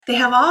They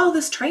have all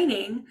this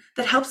training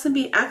that helps them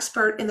be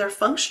expert in their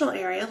functional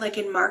area, like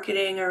in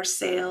marketing or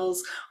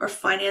sales or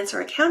finance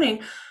or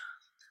accounting,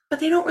 but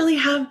they don't really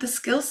have the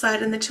skill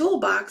set in the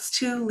toolbox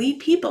to lead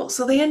people.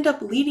 So they end up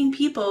leading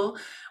people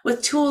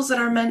with tools that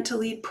are meant to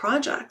lead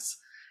projects.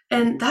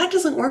 And that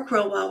doesn't work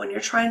real well when you're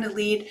trying to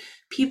lead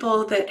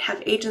people that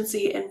have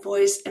agency and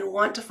voice and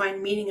want to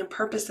find meaning and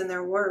purpose in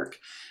their work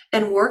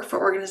and work for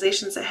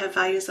organizations that have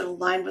values that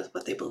align with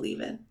what they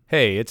believe in.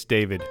 Hey, it's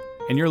David,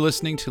 and you're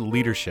listening to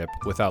Leadership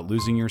Without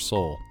Losing Your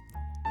Soul,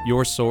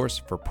 your source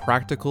for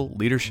practical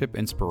leadership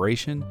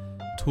inspiration,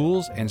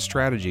 tools, and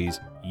strategies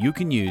you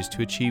can use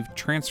to achieve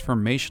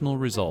transformational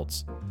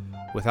results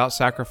without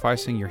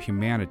sacrificing your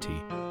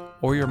humanity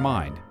or your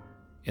mind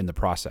in the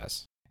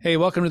process. Hey,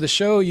 welcome to the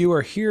show. You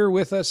are here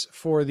with us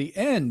for the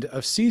end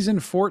of season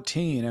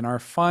 14 and our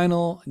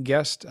final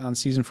guest on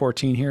season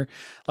 14 here.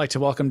 I'd like to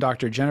welcome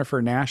Dr.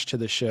 Jennifer Nash to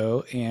the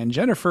show. And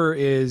Jennifer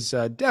is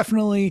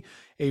definitely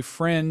a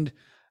friend,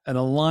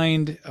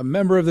 a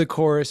member of the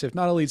chorus, if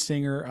not a lead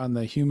singer, on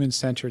the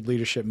human-centered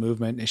leadership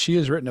movement. And she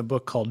has written a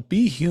book called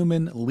Be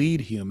Human,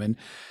 Lead Human: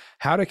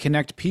 How to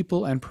Connect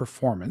People and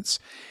Performance.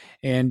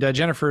 And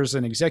Jennifer is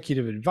an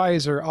executive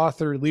advisor,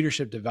 author,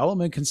 leadership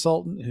development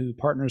consultant who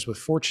partners with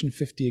Fortune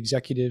 50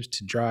 executives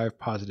to drive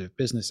positive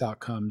business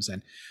outcomes.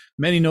 And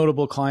many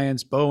notable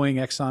clients: Boeing,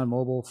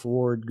 ExxonMobil,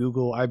 Ford,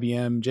 Google,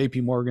 IBM,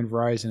 JP Morgan,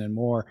 Verizon, and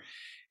more.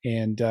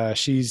 And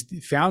she's the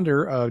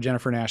founder of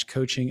Jennifer Nash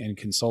Coaching and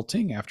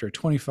Consulting after a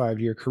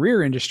 25-year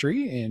career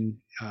industry in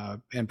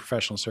and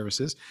professional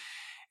services.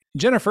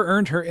 Jennifer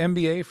earned her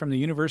MBA from the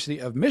University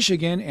of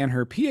Michigan and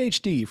her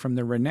PhD from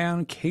the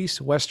renowned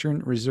Case Western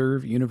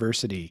Reserve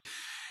University.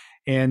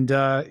 And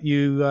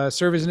you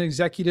serve as an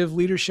executive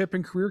leadership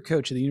and career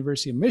coach at the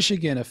University of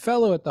Michigan, a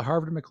fellow at the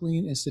Harvard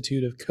McLean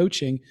Institute of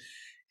Coaching.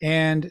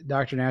 And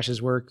Dr.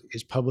 Nash's work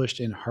is published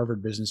in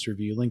Harvard Business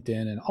Review,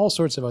 LinkedIn, and all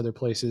sorts of other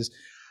places.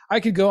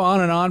 I could go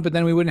on and on, but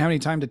then we wouldn't have any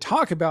time to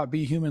talk about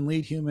Be Human,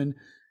 Lead Human.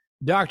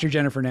 Dr.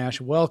 Jennifer Nash,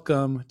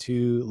 welcome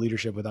to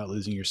Leadership Without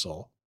Losing Your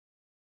Soul.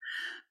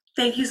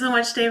 Thank you so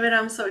much, David.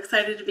 I'm so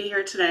excited to be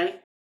here today.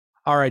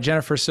 All right,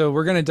 Jennifer. So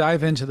we're going to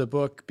dive into the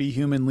book, Be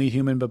Human, Lead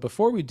Human. But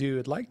before we do,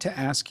 I'd like to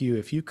ask you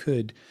if you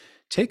could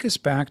take us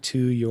back to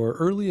your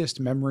earliest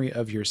memory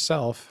of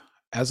yourself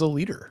as a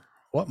leader.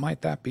 What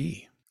might that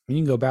be? You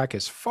can go back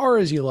as far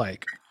as you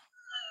like.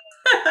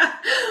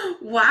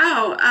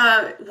 Wow.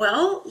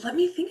 Well, let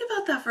me think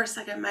about that for a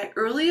second. My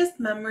earliest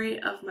memory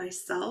of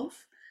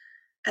myself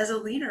as a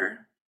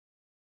leader.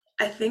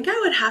 I think I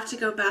would have to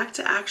go back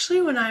to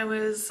actually when I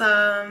was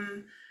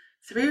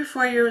 3 or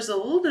 4 years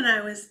old and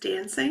I was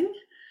dancing.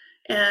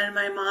 And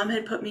my mom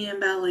had put me in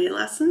ballet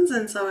lessons.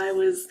 And so I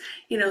was,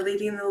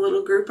 leading the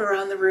little group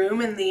around the room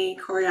in the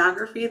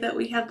choreography that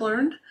we had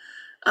learned.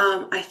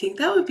 I think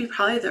that would be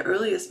probably the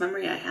earliest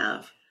memory I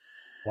have.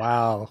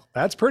 Wow,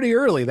 that's pretty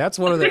early. That's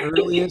one of the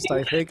earliest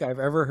I think I've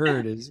ever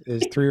heard is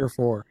 3 or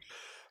 4.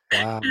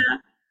 Wow. Yeah.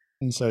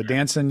 And so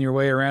dancing your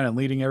way around and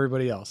leading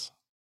everybody else.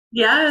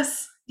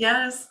 Yes,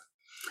 yes.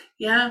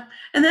 Yeah.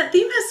 And that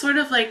theme has sort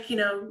of like,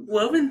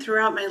 woven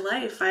throughout my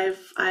life.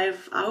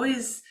 I've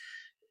always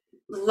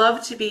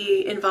loved to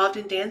be involved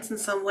in dance in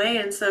some way.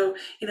 And so,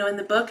 in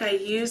the book I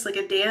use like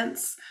a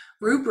dance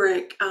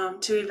rubric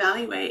to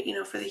evaluate,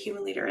 for the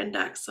Human Leader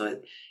Index.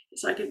 So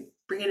I could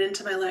bring it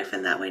into my life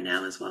in that way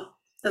now as well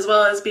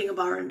as being a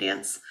ballroom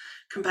dance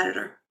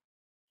competitor.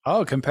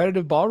 Oh,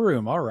 competitive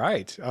ballroom. All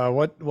right.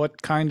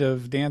 What kind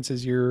of dance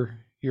is your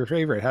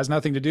favorite? It has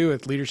nothing to do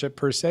with leadership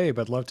per se,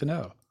 but love to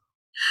know.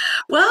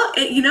 Well,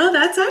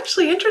 that's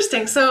actually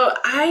interesting. So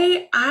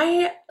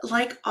I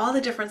like all the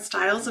different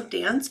styles of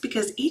dance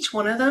because each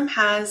one of them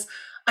has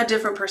a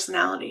different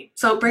personality.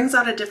 So it brings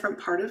out a different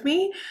part of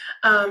me.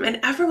 And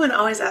everyone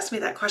always asks me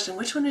that question,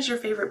 which one is your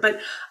favorite?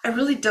 But I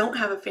really don't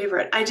have a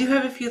favorite. I do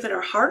have a few that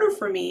are harder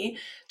for me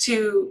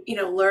to,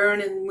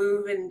 learn and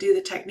move and do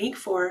the technique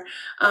for.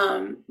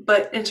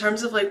 But in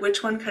terms of like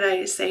which one could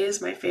I say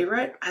is my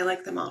favorite, I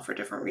like them all for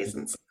different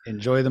reasons.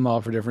 Enjoy them all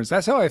for difference.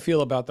 That's how I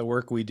feel about the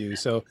work we do.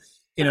 So,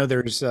 Yeah.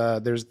 there's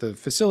the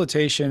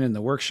facilitation and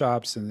the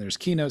workshops, and there's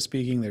keynote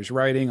speaking, there's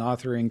writing,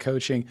 authoring,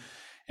 coaching,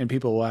 and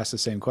people will ask the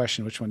same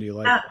question: which one do you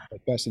like Yeah.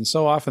 best? And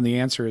so often the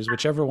answer is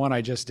whichever one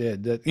I just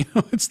did. That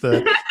it's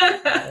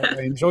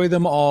I enjoy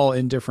them all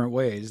in different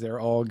ways. They're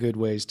all good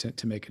ways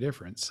to make a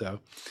difference. So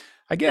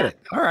I get Yeah. it.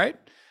 All right,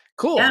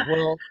 cool. Yeah.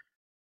 Well,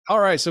 all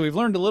right, so we've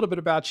learned a little bit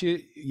about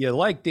you. You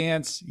like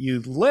dance.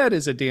 You led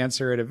as a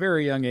dancer at a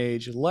very young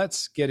age.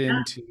 Let's get Yeah.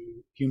 into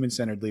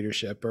human-centered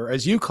leadership, or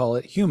as you call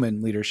it,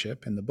 human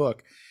leadership in the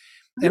book.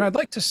 And Mhm. I'd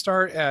like to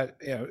start at,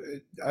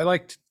 I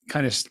like to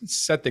kind of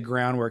set the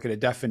groundwork at a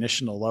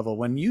definitional level.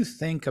 When you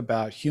think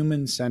about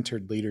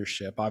human-centered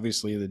leadership,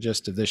 obviously the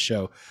gist of this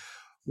show,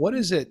 what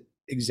is it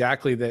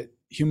exactly that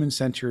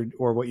human-centered,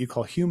 or what you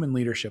call human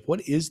leadership,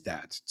 what is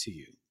that to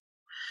you?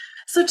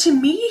 So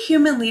to me,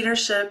 human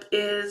leadership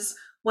is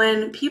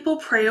when people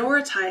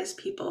prioritize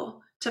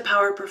people to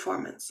power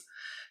performance.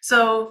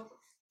 So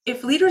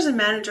if leaders and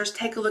managers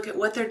take a look at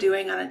what they're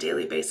doing on a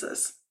daily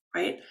basis,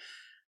 right?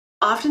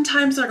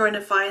 oftentimes they're going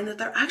to find that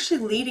they're actually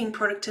leading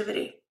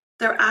productivity.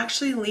 They're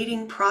actually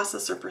leading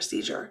process or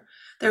procedure.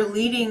 They're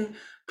leading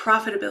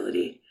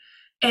profitability.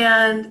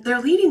 And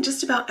they're leading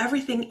just about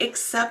everything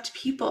except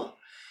people.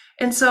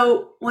 And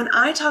so when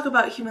I talk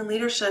about human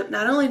leadership,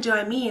 not only do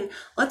I mean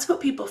let's put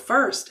people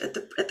first at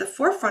the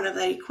forefront of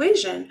that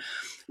equation,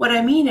 what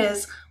I mean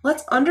is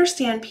let's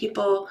understand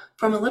people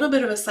from a little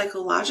bit of a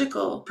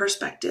psychological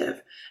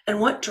perspective and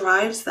what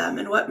drives them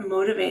and what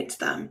motivates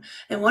them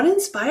and what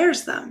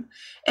inspires them.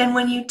 And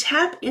when you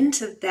tap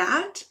into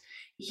that,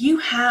 you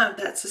have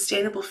that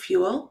sustainable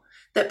fuel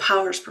that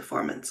powers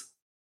performance.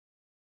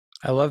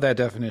 I love that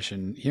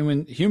definition.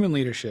 Human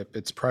leadership,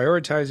 it's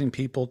prioritizing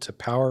people to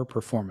power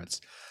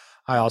performance.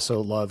 I also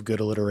love good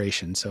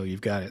alliteration, so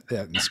you've got it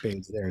that in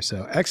spades there.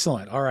 So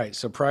excellent. All right,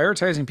 so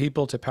prioritizing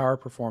people to power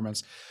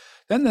performance.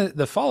 Then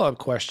the follow-up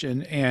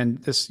question, and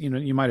this,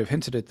 you might have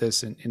hinted at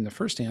this in the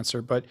first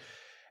answer, but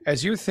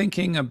as you're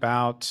thinking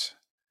about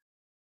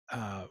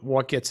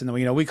what gets in the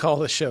way, we call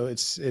the show,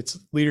 it's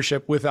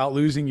leadership without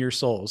losing your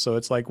soul. So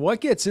it's like,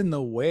 what gets in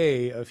the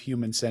way of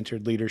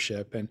human-centered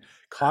leadership and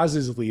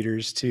causes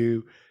leaders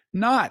to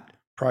not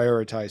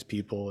prioritize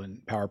people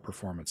and power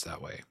performance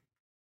that way?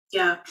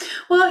 Yeah.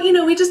 Well,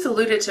 we just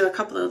alluded to a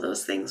couple of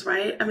those things,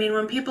 right? I mean,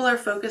 when people are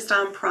focused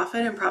on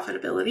profit and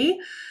profitability,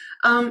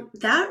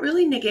 that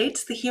really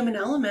negates the human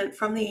element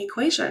from the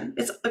equation.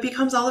 It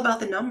becomes all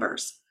about the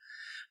numbers.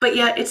 But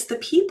yet it's the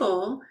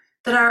people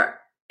that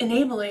are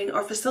enabling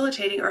or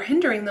facilitating or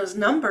hindering those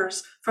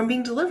numbers from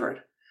being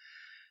delivered.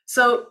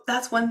 So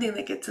that's one thing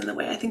that gets in the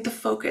way. I think the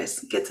focus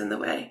gets in the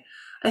way.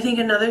 I think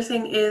another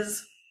thing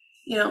is,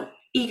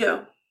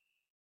 ego.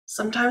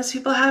 Sometimes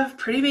people have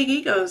pretty big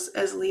egos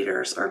as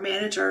leaders or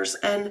managers.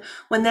 And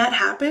when that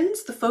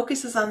happens, the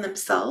focus is on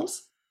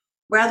themselves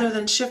rather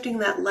than shifting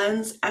that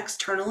lens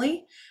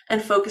externally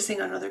and focusing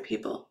on other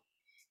people.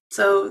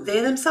 So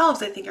they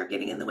themselves, I think, are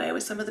getting in the way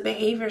with some of the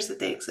behaviors that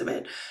they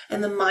exhibit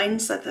and the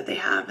mindset that they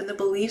have and the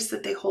beliefs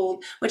that they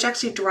hold, which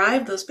actually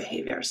drive those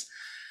behaviors.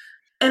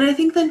 And I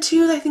think then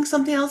too, I think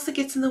something else that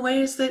gets in the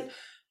way is that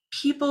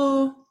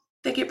people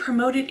that get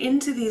promoted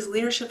into these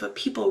leadership of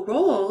people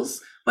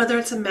roles, whether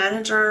it's a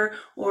manager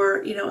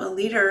or, a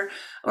leader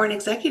or an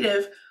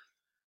executive,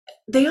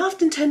 they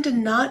often tend to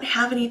not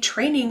have any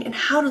training in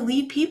how to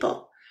lead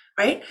people,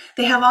 right?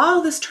 They have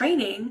all this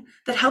training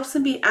that helps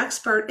them be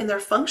expert in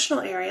their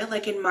functional area,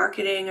 like in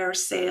marketing or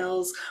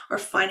sales or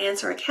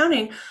finance or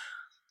accounting,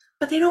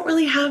 but they don't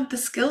really have the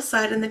skill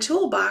set in the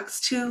toolbox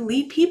to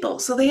lead people.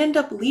 So they end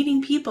up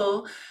leading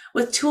people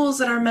with tools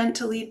that are meant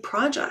to lead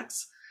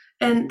projects.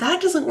 And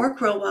that doesn't work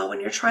real well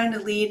when you're trying to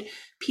lead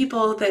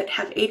people that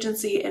have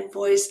agency and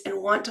voice and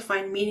want to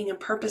find meaning and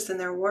purpose in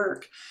their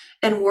work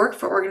and work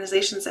for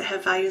organizations that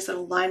have values that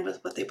align with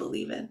what they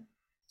believe in.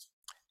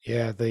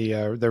 Yeah,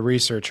 the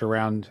research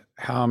around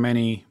how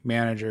many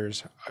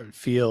managers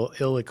feel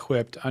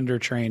ill-equipped,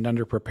 undertrained,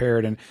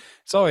 underprepared, and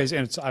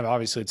it's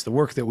obviously it's the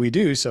work that we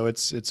do, so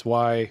it's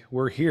why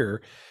we're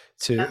here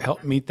to Yeah.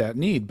 help meet that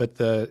need. But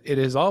it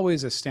has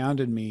always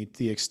astounded me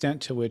the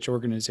extent to which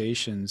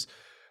organizations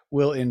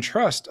will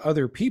entrust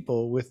other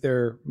people with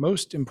their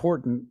most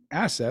important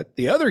asset,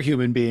 the other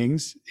human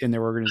beings in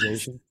their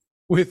organization,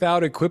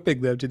 without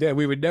equipping them to do.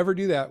 We would never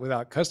do that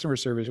without customer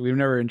service. We would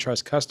never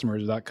entrust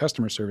customers without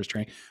customer service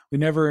training. We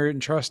never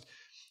entrust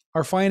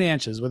our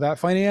finances without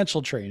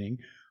financial training,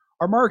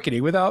 our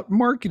marketing without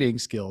marketing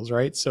skills,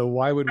 right? So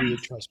why would we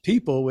entrust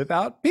people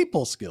without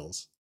people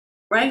skills?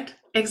 Right,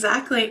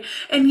 exactly.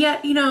 And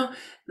yet,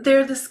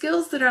 they're the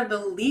skills that are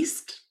the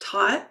least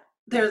taught.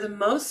 They're the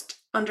most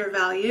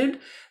undervalued.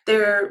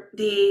 They're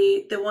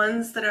the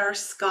ones that are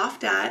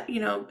scoffed at,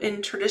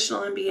 in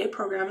traditional MBA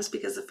programs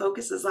because the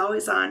focus is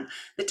always on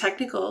the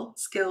technical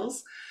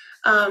skills.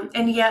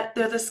 And yet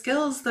they're the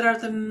skills that are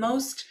the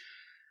most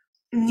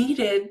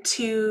needed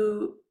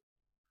to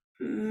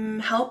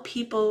help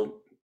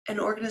people and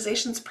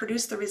organizations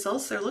produce the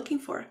results they're looking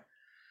for.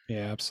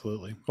 Yeah,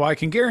 absolutely. Well, I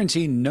can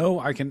guarantee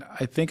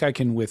I think I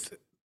can with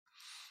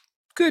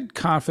good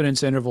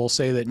confidence interval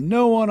say that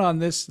no one on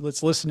this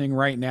that's listening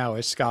right now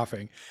is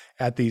scoffing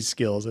at these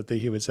skills, at the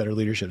human-centered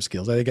leadership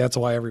skills. I think that's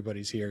why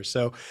everybody's here.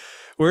 So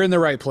we're in the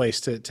right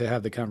place to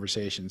have the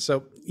conversation.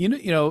 So,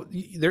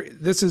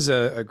 this is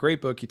a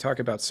great book. You talk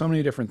about so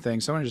many different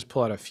things. So I want to just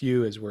pull out a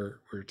few as we're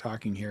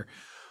talking here.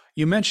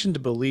 You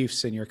mentioned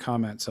beliefs in your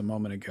comments a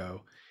moment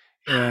ago,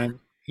 and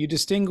you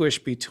distinguish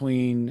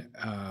between,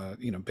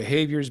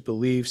 behaviors,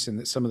 beliefs,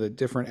 and some of the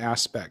different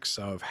aspects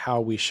of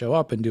how we show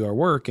up and do our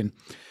work. And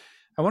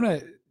I want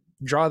to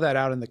draw that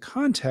out in the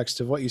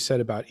context of what you said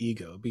about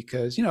ego,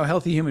 because,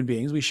 healthy human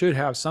beings, we should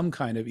have some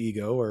kind of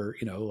ego or,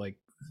 like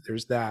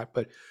there's that,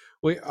 but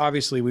we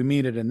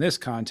mean it in this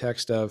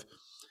context of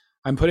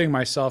I'm putting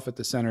myself at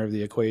the center of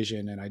the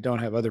equation and I don't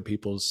have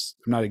I'm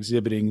not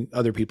exhibiting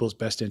other people's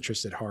best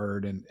interests at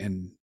heart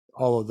and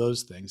all of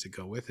those things that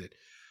go with it.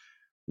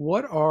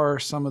 What are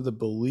some of the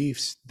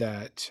beliefs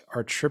that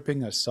are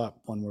tripping us up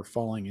when we're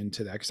falling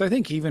into that? Because I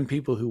think even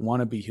people who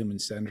want to be human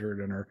centered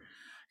and are,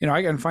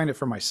 I can find it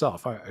for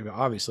myself.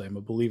 Obviously, I'm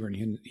a believer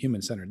in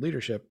human centered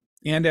leadership.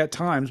 And at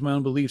times, my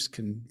own beliefs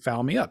can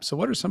foul me up. So,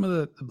 what are some of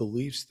the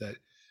beliefs that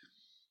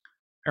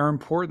are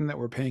important that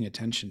we're paying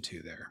attention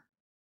to there?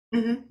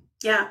 Hmm.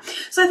 Yeah.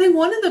 So I think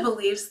one of the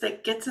beliefs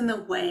that gets in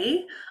the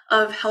way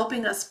of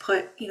helping us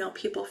put,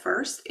 people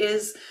first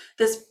is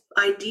this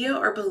idea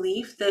or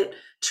belief that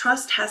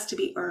trust has to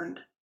be earned,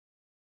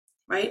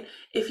 right?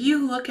 If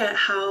you look at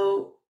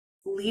how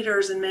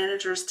leaders and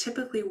managers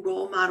typically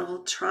role model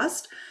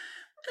trust,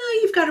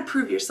 you've got to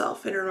prove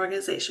yourself in an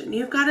organization.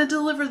 You've got to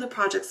deliver the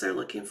projects they're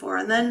looking for,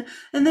 and then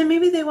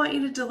maybe they want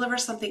you to deliver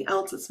something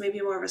else that's maybe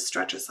more of a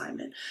stretch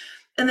assignment.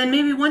 And then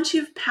maybe once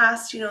you've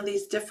passed,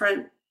 these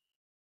different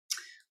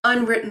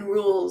unwritten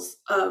rules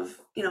of,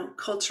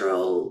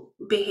 cultural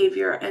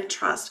behavior and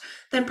trust,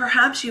 then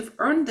perhaps you've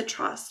earned the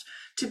trust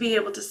to be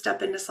able to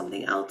step into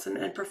something else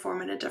and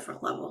perform at a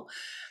different level.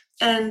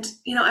 And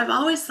I've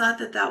always thought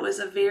that that was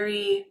a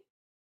very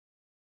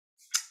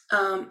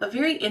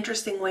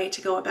interesting way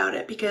to go about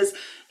it, because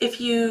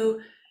if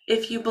you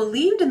if you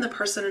believed in the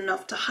person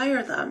enough to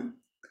hire them,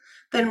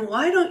 then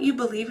why don't you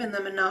believe in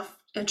them enough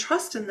and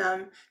trust in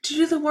them to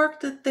do the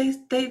work that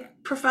they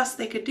professed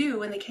they could do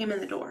when they came in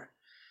the door?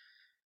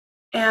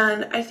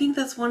 And I think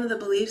that's one of the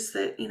beliefs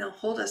that,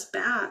 hold us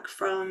back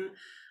from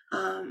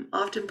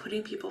often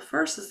putting people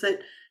first, is that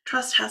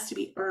trust has to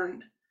be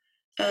earned.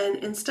 And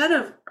instead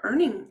of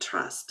earning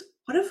trust,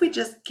 what if we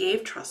just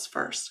gave trust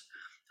first?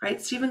 Right?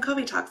 Stephen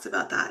Covey talks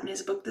about that in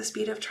his book, The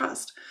Speed of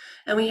Trust.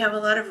 And we have a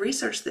lot of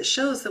research that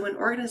shows that when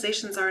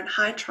organizations are in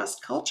high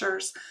trust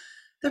cultures,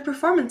 their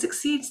performance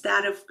exceeds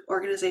that of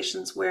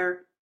organizations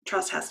where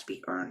trust has to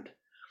be earned.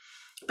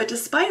 But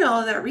despite all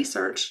of that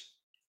research,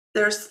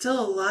 there's still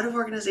a lot of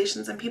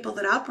organizations and people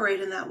that operate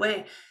in that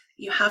way.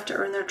 You have to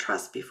earn their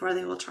trust before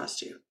they will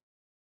trust you.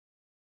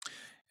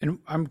 And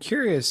I'm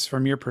curious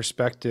from your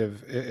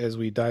perspective, as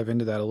we dive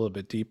into that a little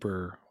bit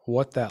deeper,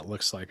 what that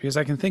looks like, because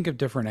I can think of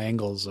different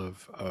angles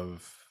of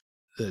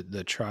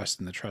the trust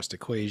and the trust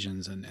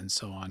equations and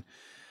so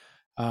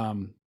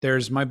on.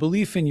 There's my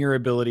belief in your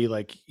ability,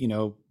 like,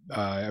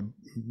 I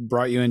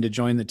brought you in to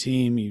join the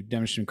team, you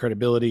demonstrated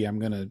credibility. I'm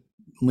going to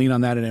lean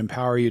on that and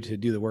empower you to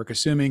do the work,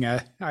 assuming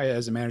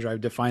as a manager,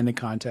 I've defined the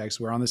context.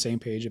 We're on the same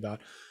page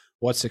about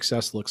what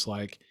success looks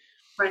like.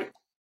 Right.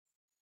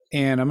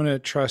 And I'm going to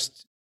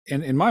trust,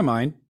 in my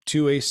mind,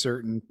 to a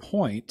certain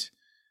point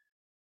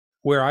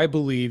where I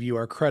believe you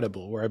are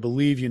credible, where I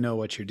believe you know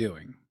what you're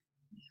doing.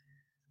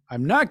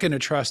 I'm not going to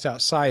trust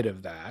outside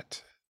of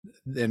that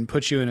and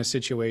put you in a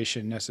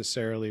situation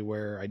necessarily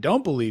where I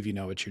don't believe you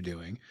know what you're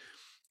doing,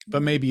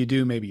 but maybe you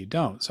do, maybe you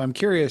don't. So I'm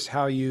curious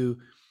how you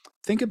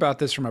think about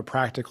this from a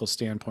practical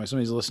standpoint.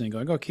 Somebody's listening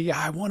going, okay, yeah,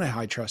 I want a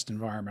high trust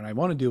environment. I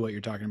want to do what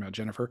you're talking about,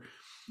 Jennifer.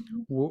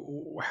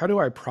 How do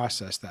I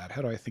process that?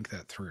 How do I think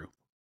that through?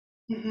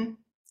 Mm-hmm.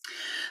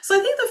 So I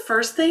think the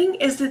first thing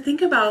is to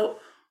think about,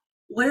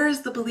 where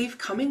is the belief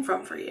coming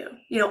from for you?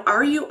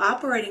 Are you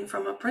operating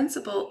from a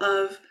principle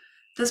of,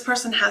 this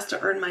person has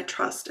to earn my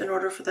trust in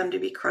order for them to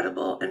be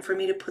credible and for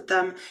me to put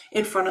them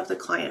in front of the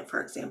client,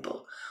 for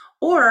example?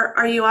 Or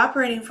are you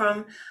operating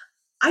from,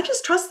 I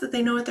just trust that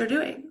they know what they're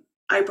doing.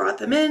 I brought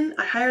them in,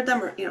 I hired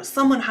them, or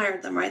someone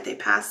hired them, right? They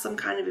passed some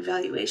kind of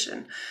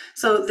evaluation.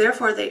 So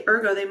therefore they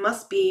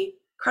must be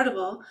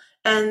credible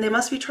and they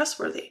must be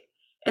trustworthy.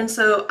 And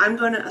so I'm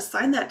going to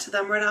assign that to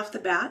them right off the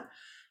bat,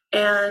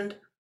 and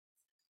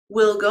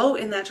will go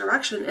in that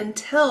direction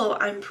until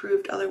I'm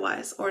proved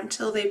otherwise, or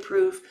until they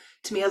prove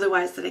to me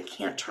otherwise that I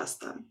can't trust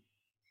them.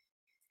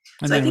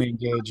 And So I then think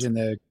we engage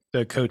in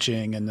the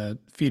coaching and the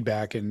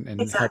feedback and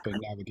helping exactly.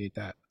 navigate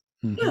that.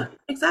 Hmm. Yeah,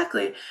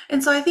 exactly.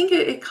 And so I think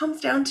it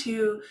comes down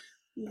to,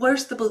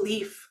 where's the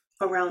belief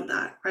around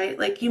that, right?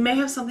 Like, you may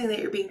have something that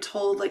you're being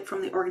told, like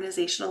from the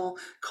organizational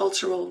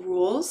cultural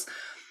rules,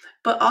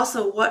 but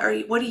also what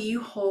do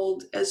you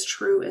hold as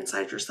true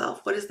inside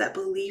yourself? What is that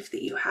belief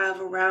that you have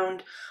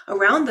around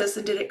this?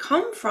 And did it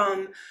come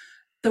from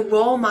the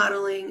role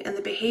modeling and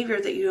the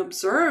behavior that you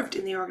observed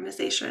in the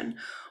organization?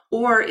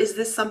 Or is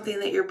this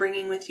something that you're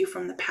bringing with you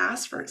from the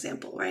past, for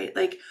example, right?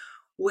 Like,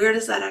 where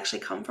does that actually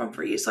come from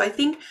for you? So I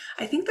think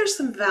there's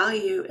some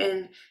value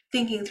in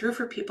thinking through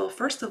for people,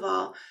 first of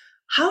all,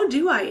 how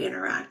do I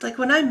interact? Like,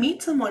 when I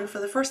meet someone for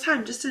the first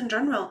time, just in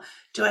general,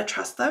 do I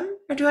trust them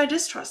or do I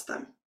distrust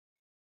them?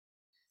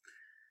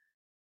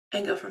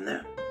 And go from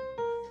there.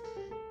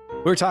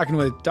 We're talking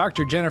with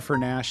Dr. Jennifer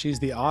Nash. She's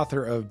the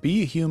author of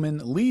Be Human,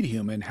 Lead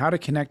Human: How to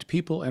Connect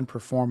People and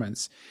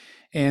Performance.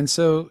 And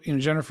so,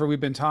 Jennifer, we've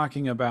been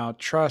talking about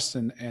trust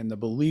and the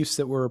beliefs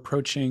that we're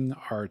approaching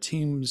our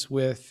teams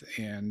with,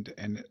 and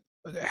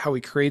how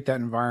we create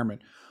that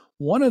environment.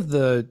 One of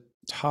the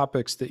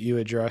topics that you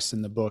addressed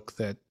in the book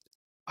that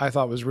I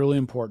thought was really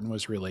important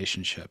was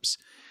relationships.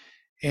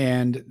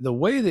 And the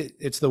way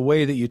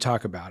that you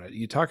talk about it.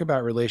 You talk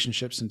about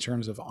relationships in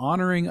terms of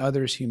honoring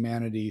others'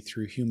 humanity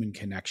through human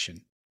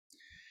connection.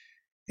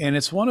 And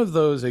it's one of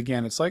those,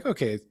 again, it's like,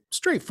 okay,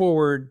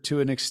 straightforward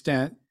to an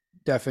extent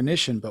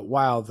definition, but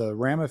wow, the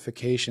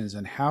ramifications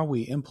and how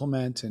we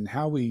implement and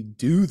how we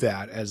do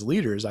that as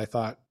leaders, I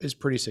thought is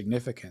pretty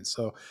significant.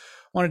 So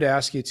wanted to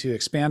ask you to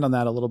expand on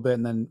that a little bit,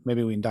 and then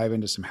maybe we can dive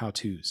into some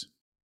how-tos.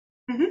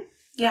 Hmm.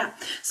 Yeah.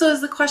 So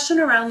is the question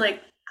around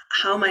like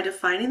how am I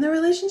defining the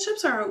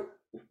relationships or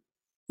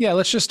Yeah,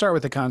 let's just start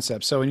with the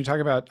concept. So when you talk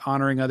about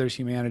honoring others'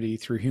 humanity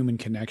through human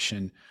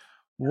connection,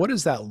 what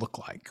does that look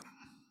like?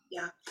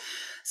 yeah.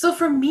 So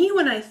for me,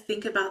 when I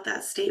think about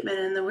that statement,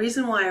 and the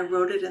reason why I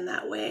wrote it in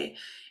that way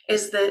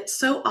is that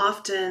so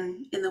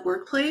often in the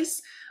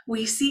workplace,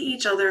 we see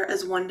each other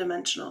as one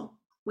dimensional.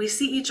 We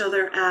see each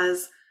other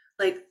as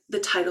like the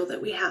title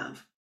that we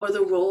have or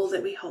the role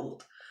that we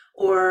hold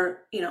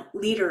or,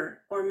 leader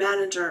or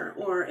manager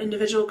or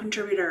individual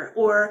contributor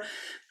or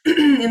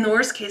in the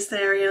worst case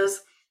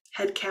scenarios,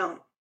 headcount,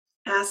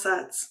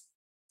 assets,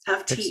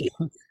 Pixel, FT,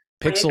 right?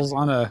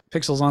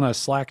 pixels on a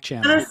Slack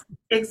channel. Yes,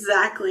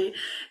 exactly.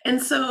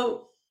 And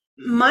so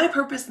my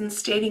purpose in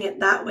stating it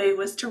that way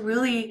was to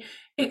really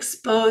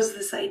expose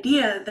this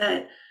idea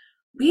that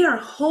we are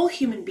whole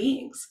human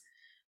beings.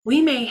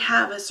 We may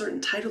have a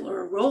certain title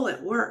or a role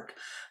at work,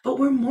 but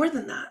we're more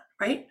than that,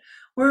 right?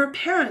 We're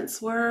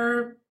parents,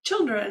 we're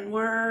children,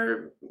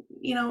 we're,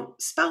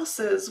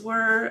 spouses,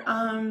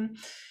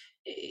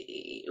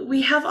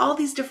 we have all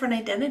these different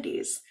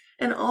identities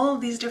and all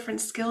of these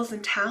different skills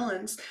and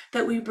talents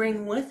that we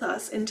bring with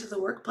us into the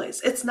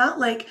workplace. It's not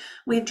like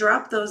we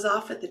drop those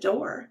off at the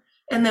door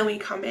and then we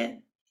come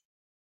in.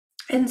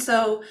 And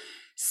so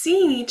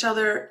seeing each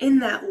other in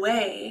that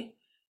way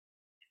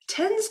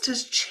tends to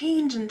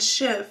change and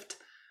shift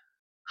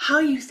how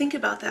you think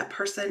about that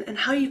person and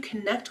how you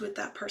connect with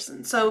that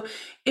person. So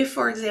if,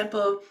 for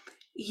example,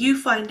 you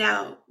find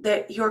out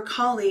that your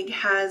colleague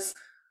has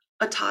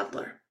a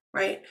toddler,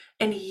 right?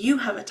 And you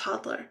have a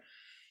toddler,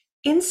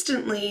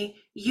 instantly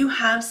you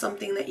have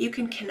something that you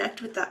can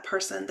connect with that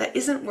person that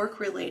isn't work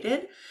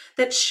related,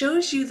 that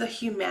shows you the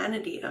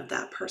humanity of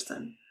that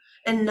person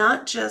and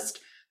not just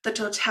the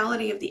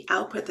totality of the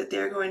output that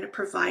they're going to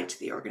provide to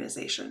the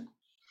organization.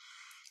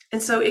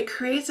 And so it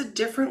creates a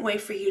different way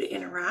for you to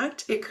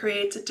interact. It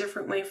creates a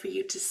different way for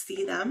you to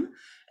see them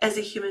as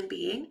a human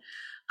being.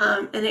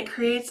 And it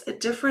creates a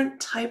different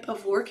type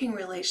of working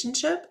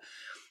relationship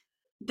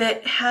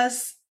that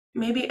has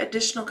maybe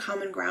additional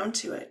common ground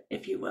to it,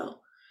 if you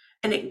will.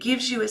 And it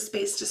gives you a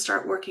space to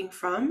start working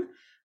from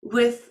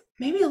with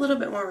maybe a little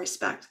bit more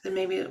respect than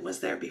maybe it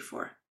was there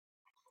before.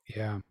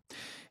 Yeah.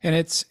 And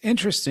it's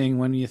interesting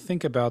when you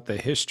think about the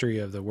history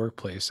of the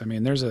workplace. I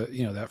mean, there's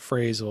that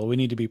phrase, well, we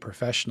need to be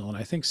professional. And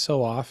I think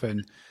so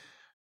often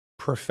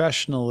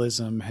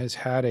professionalism has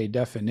had a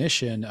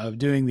definition of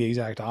doing the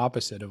exact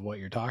opposite of what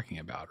you're talking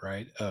about,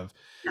 right? Of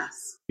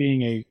Yes.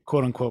 being a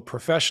quote unquote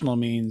professional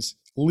means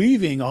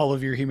leaving all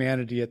of your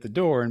humanity at the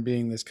door and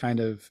being this kind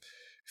of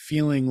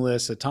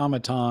feelingless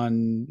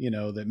automaton,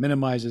 that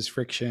minimizes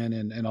friction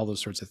and all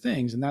those sorts of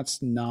things. And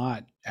that's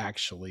not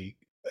actually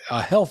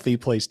a healthy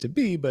place to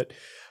be. But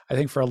I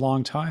think for a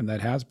long time,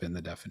 that has been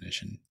the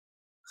definition.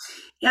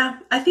 Yeah,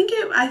 I think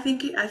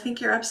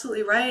you're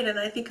absolutely right. And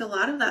I think a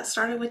lot of that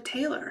started with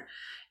Taylor.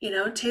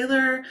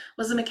 Taylor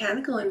was a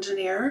mechanical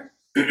engineer,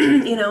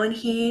 and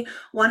he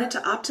wanted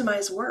to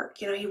optimize work.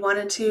 He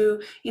wanted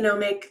to,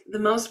 make the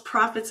most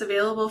profits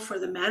available for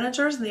the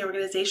managers and the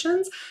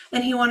organizations,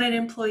 and he wanted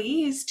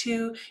employees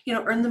to,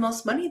 earn the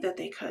most money that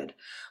they could.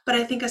 But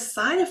I think a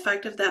side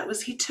effect of that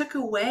was he took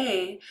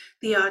away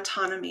the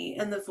autonomy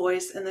and the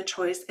voice and the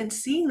choice and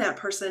seeing that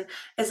person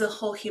as a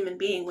whole human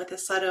being with a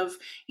set of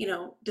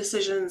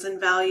decisions and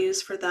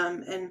values for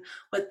them and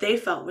what they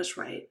felt was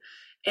right.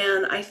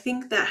 And I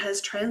think that has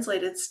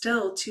translated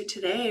still to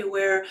today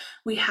where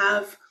we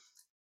have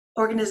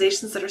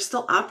organizations that are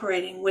still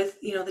operating with,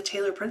 the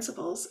Taylor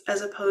principles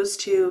as opposed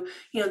to,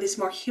 these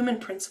more human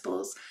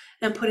principles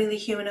and putting the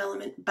human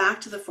element back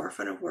to the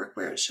forefront of work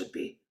where it should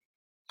be.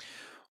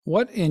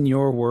 What in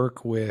your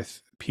work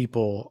with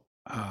people,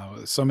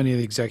 so many of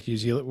the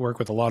executives, you work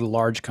with a lot of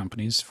large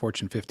companies,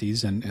 Fortune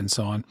 50s and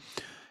so on,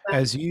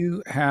 as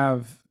you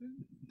have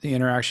the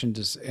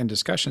interactions and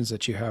discussions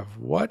that you have,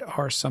 what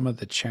are some of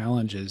the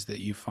challenges that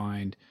you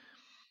find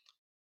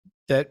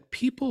that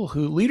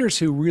leaders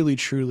who really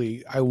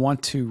truly, I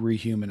want to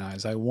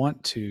rehumanize, I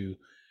want to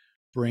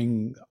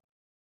bring,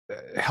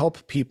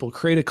 help people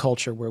create a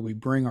culture where we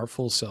bring our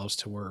full selves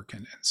to work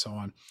and so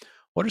on.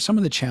 What are some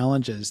of the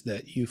challenges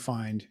that you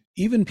find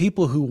even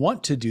people who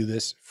want to do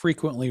this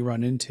frequently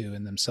run into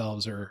in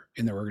themselves or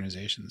in their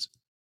organizations?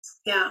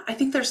 Yeah, I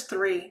think there's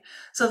three.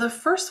 So the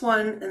first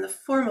one and the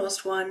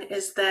foremost one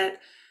is that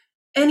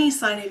any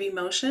sign of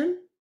emotion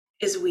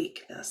is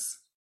weakness,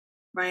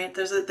 right?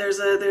 There's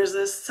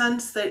a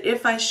sense that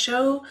if I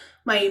show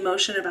my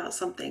emotion about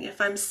something, if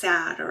I'm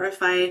sad or if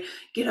I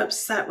get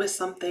upset with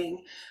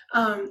something,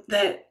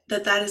 that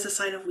is a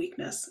sign of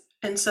weakness.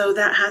 And so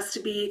that has to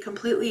be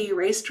completely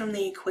erased from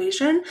the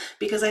equation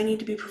because I need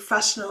to be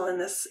professional in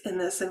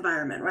this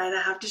environment, right?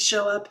 I have to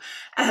show up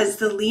as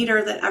the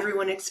leader that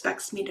everyone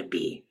expects me to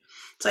be.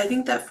 So I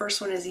think that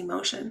first one is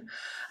emotion.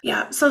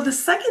 Yeah. So the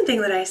second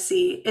thing that I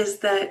see is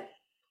that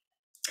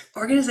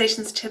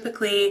organizations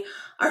typically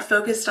are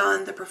focused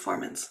on the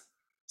performance.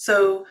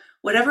 So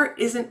whatever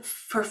isn't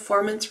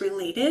performance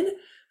related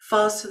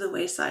falls to the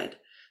wayside.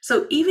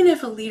 So even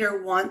if a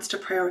leader wants to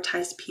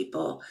prioritize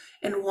people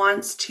and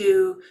wants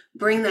to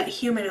bring that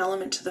human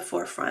element to the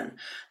forefront,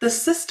 the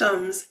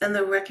systems and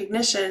the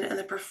recognition and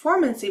the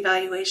performance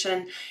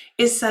evaluation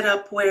is set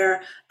up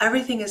where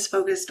everything is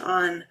focused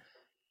on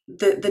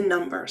the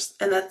numbers,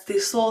 and that's the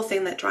sole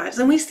thing that drives.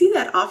 And we see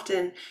that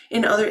often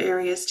in other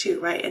areas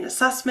too, right? In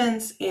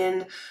assessments,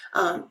 in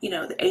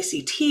the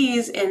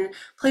ACTs, in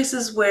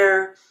places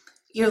where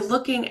you're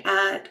looking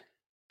at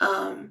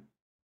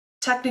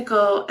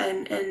technical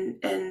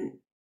and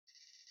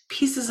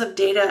pieces of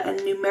data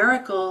and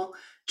numerical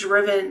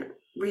driven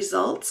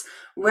results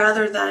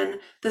rather than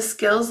the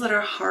skills that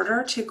are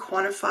harder to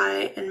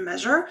quantify and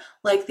measure,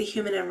 like the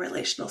human and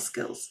relational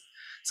skills.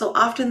 So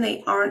often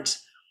they aren't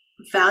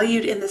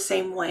valued in the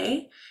same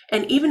way.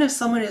 And even if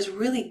someone is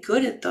really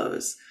good at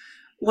those,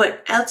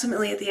 what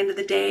ultimately at the end of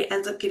the day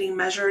ends up getting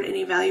measured and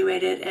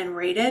evaluated and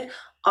rated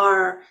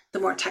are the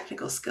more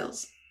technical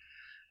skills.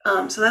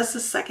 So that's the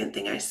second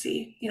thing I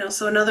see.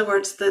 So in other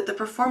words, the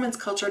performance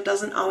culture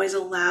doesn't always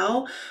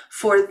allow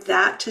for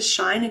that to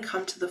shine and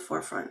come to the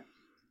forefront.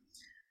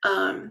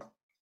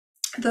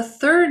 The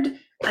third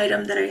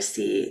item that I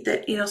see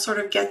that sort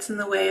of gets in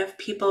the way of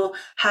people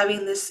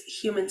having this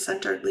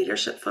human-centered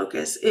leadership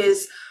focus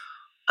is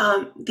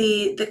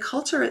the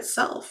culture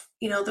itself.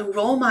 The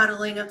role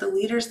modeling of the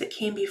leaders that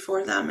came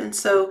before them. And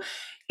so,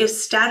 if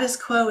status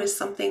quo is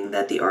something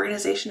that the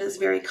organization is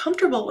very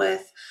comfortable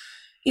with,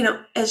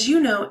 as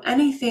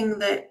anything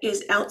that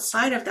is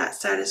outside of that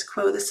status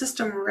quo, the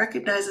system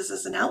recognizes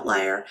as an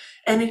outlier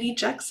and it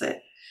ejects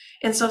it.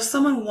 And so if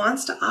someone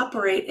wants to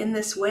operate in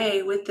this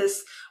way with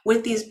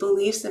these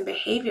beliefs and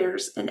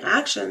behaviors and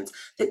actions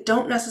that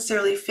don't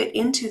necessarily fit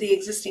into the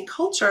existing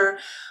culture,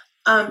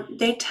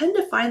 they tend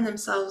to find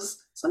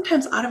themselves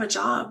sometimes out of a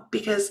job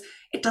because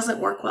it doesn't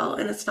work well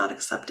and it's not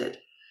accepted.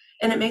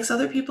 And it makes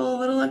other people a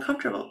little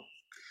uncomfortable.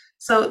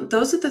 So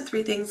those are the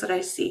three things that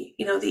I see,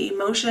 the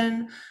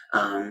emotion,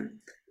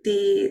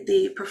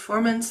 the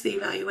performance, the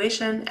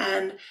evaluation,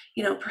 and,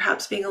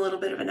 perhaps being a little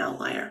bit of an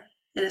outlier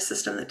in a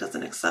system that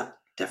doesn't accept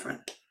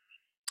different.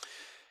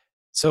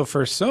 So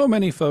for so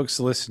many folks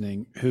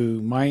listening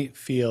who might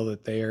feel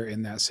that they are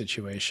in that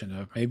situation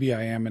of maybe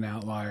I am an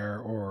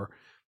outlier, or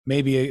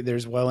maybe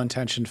there's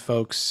well-intentioned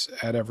folks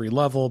at every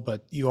level,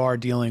 but you are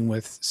dealing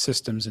with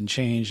systems and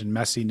change and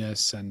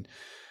messiness, and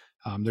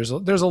there's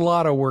a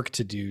lot of work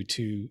to do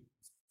to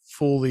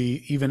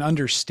fully even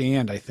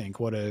understand, I think,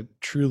 what a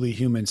truly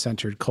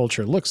human-centered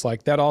culture looks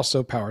like. That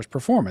also powers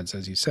performance,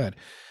 as you said.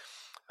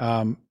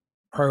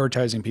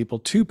 Prioritizing people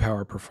to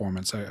power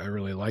performance. I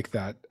really like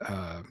that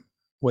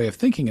way of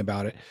thinking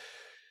about it.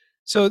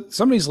 So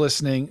somebody's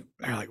listening,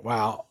 they're like,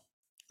 wow,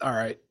 all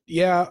right.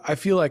 Yeah, I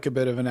feel like a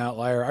bit of an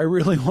outlier. I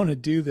really want to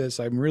do this.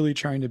 I'm really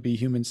trying to be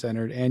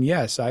human-centered. And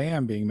yes, I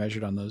am being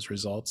measured on those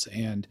results.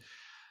 And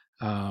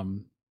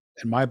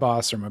my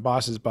boss or my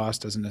boss's boss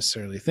doesn't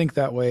necessarily think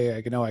that way.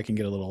 I know I can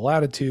get a little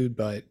latitude,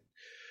 but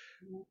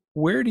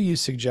where do you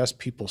suggest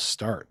people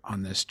start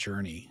on this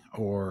journey,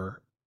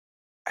 or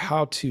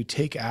how to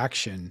take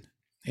action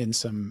in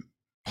some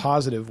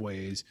positive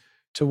ways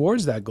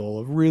towards that goal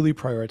of really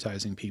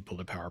prioritizing people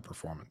to power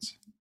performance?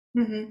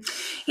 Mm-hmm.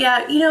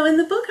 Yeah, in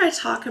the book, I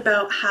talk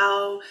about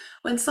how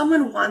when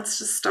someone wants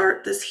to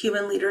start this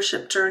human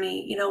leadership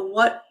journey,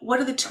 what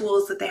are the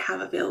tools that they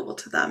have available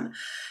to them?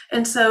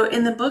 And so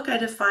in the book, I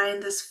define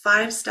this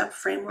 5-step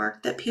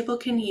framework that people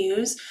can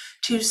use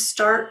to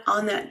start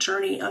on that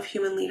journey of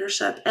human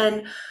leadership.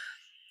 And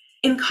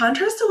in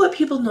contrast to what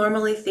people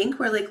normally think,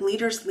 where like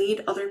leaders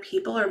lead other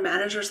people or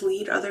managers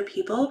lead other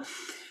people,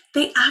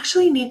 they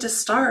actually need to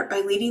start by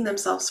leading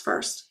themselves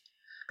first.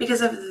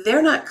 Because if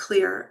they're not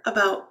clear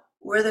about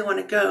where they want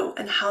to go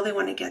and how they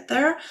want to get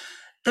there,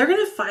 they're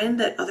going to find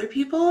that other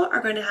people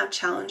are going to have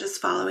challenges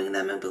following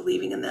them and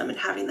believing in them and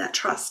having that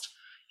trust,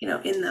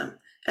 in them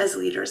as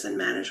leaders and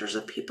managers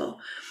of people.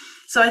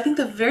 So I think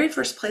the very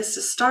first place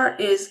to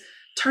start is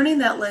turning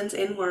that lens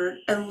inward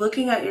and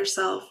looking at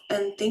yourself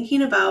and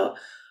thinking about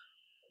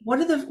what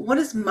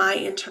is my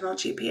internal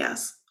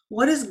GPS?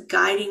 What is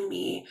guiding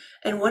me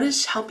and what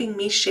is helping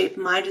me shape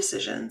my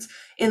decisions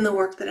in the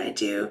work that I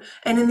do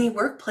and in the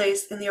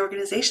workplace, in the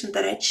organization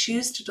that I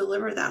choose to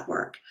deliver that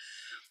work?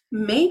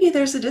 Maybe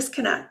there's a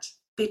disconnect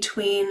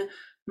between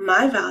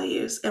my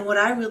values and what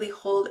I really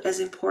hold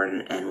as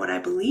important and what I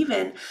believe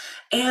in,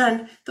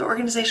 and the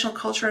organizational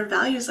culture and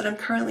values that I'm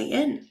currently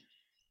in.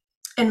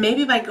 And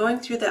maybe by going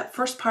through that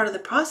first part of the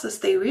process,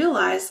 they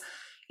realize,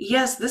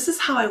 yes, this is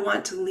how I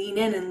want to lean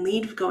in and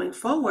lead going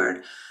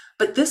forward,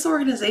 but this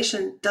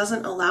organization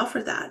doesn't allow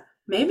for that.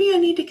 Maybe I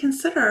need to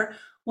consider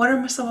what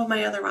are some of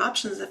my other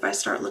options if I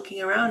start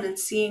looking around and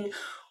seeing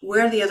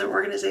where the other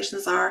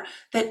organizations are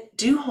that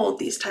do hold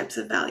these types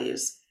of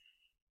values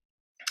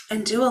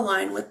and do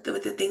align with the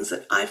things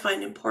that I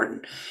find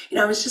important.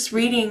 I was just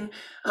reading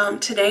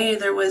today,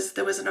 there was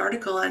an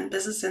article on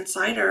Business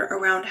Insider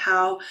around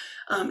how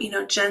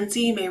Gen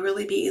Z may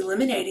really be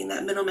eliminating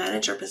that middle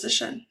manager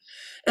position.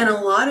 And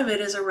a lot of it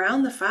is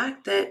around the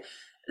fact that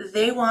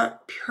they want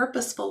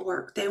purposeful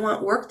work. They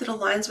want work that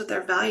aligns with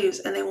their values,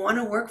 and they want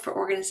to work for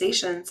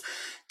organizations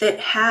that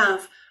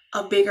have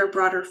a bigger,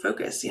 broader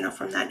focus,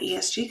 from that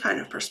ESG kind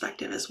of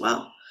perspective as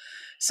well.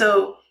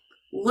 So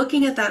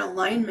looking at that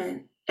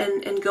alignment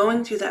and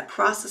going through that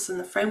process and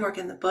the framework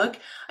in the book,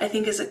 I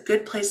think is a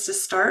good place to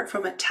start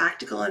from a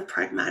tactical and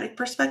pragmatic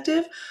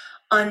perspective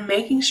on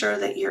making sure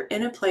that you're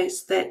in a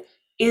place that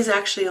is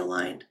actually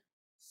aligned.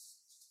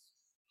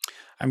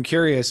 I'm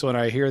curious when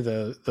I hear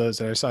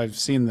those. I've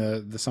seen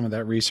the some of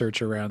that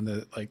research around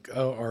the like,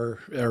 oh,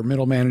 our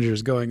middle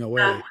managers going Yeah.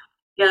 away,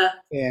 Yeah.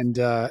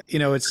 and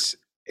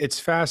it's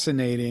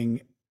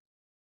fascinating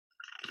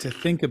to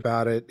think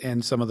about it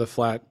and some of the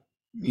flat,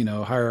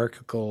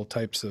 hierarchical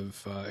types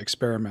of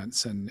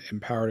experiments and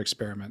empowered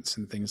experiments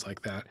and things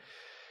like that.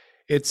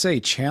 It's a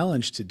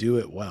challenge to do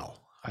it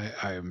well.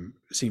 I'm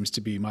seems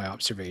to be my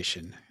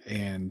observation,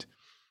 and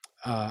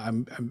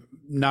I'm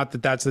not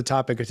that that's the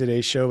topic of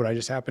today's show, but I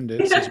just happened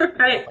to since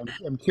Right.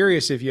 I'm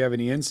curious if you have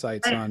any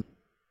insights Right.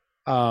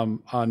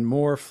 on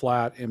more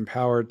flat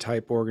empowered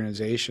type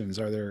organizations.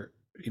 Are there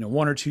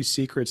one or two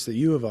secrets that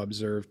you have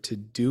observed to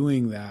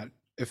doing that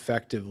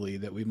effectively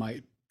that we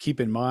might keep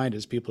in mind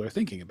as people are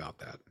thinking about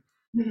that?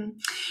 Mhm.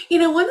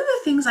 One of the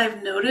things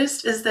I've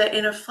noticed is that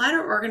in a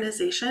flatter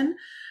organization,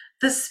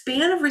 the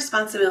span of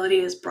responsibility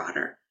is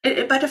broader.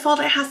 By default,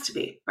 it has to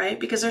be, right?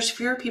 Because there's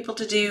fewer people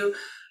to do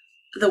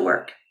the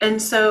work.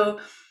 And so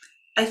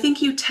I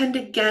think you tend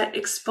to get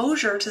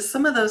exposure to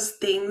some of those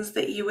things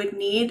that you would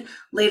need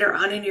later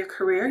on in your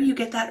career. You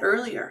get that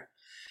earlier.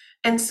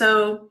 And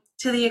so,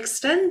 to the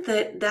extent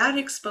that that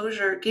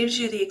exposure gives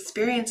you the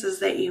experiences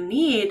that you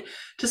need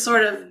to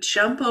sort of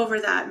jump over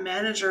that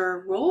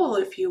manager role,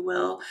 if you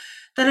will,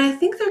 then I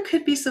think there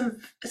could be some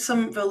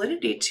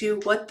validity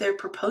to what they're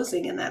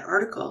proposing in that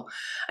article.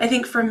 I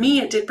think for me,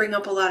 it did bring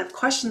up a lot of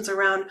questions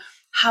around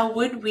how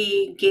would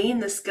we gain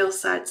the skill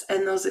sets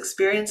and those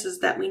experiences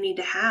that we need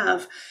to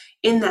have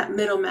in that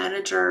middle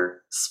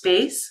manager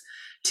space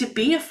to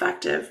be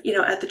effective,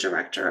 at the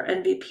director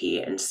and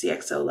VP and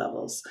CXO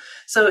levels.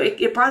 So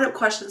it brought up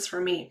questions for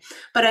me.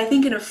 But I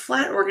think in a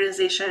flat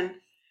organization,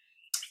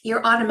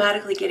 you're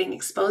automatically getting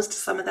exposed to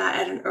some of that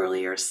at an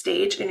earlier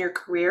stage in your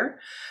career.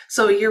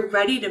 So you're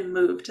ready to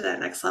move to that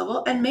next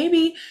level. And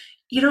maybe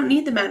you don't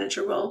need the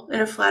manager role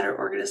in a flatter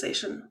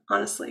organization,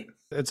 honestly.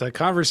 It's a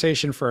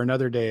conversation for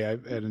another day,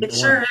 and It one I'm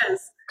sure is.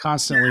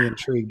 constantly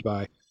intrigued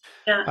by.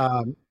 Yeah.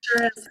 Um,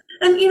 Sure is.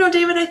 And,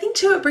 David, I think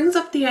too, it brings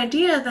up the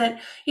idea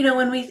that,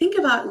 when we think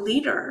about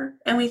leader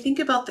and we think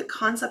about the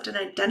concept and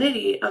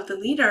identity of the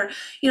leader,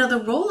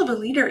 the role of a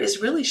leader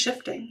is really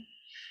shifting.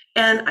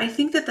 And I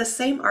think that the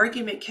same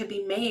argument can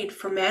be made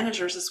for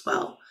managers as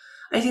well.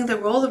 I think the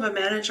role of a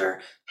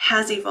manager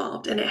has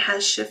evolved and it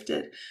has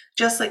shifted,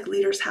 just like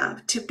leaders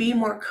have, to be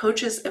more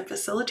coaches and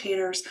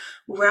facilitators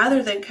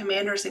rather than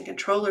commanders and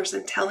controllers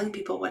and telling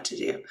people what to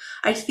do.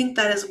 I think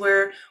that is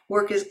where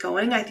work is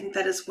going. I think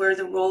that is where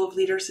the role of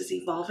leaders is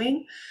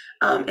evolving.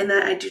 And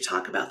that I do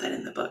talk about that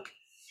in the book.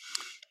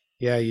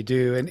 yeah, you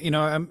do, and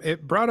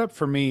it brought up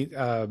for me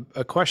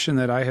a question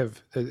that I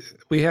have.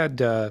 We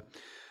had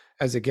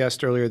as a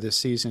guest earlier this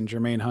season,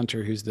 Jermaine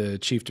Hunter, who's the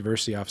chief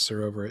diversity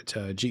officer over at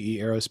GE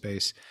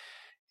Aerospace,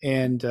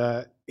 and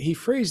he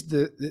phrased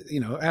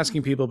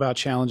asking people about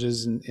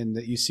challenges and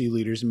that you see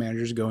leaders and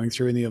managers going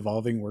through in the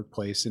evolving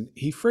workplace, and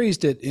he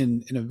phrased it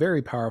in a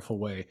very powerful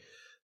way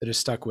that has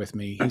stuck with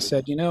me. He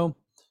said,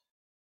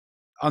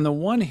 on the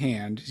one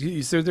hand,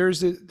 so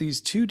there's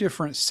these two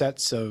different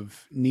sets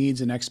of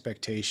needs and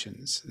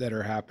expectations that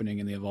are happening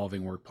in the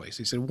evolving workplace.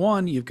 He said,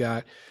 one, you've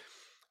got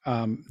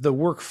the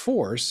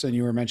workforce, and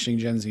you were mentioning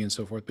Gen Z and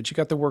so forth, but you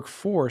got the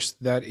workforce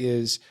that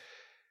is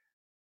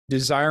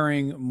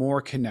desiring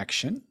more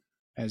connection,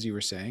 as you were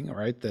saying, all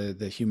right,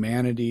 the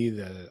humanity,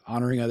 the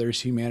honoring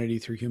others' humanity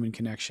through human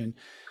connection,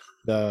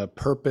 the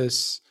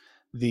purpose,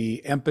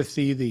 the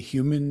empathy, the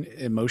human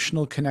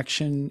emotional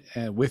connection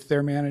with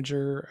their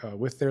manager,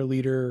 with their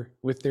leader,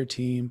 with their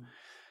team,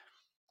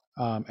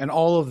 and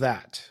all of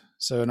that.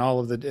 So, in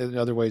all of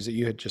the other ways that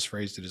you had just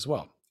phrased it as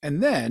well.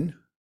 And then,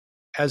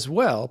 as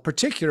well,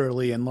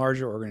 particularly in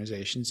larger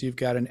organizations, you've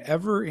got an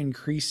ever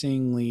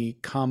increasingly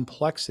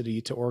complexity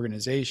to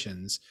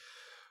organizations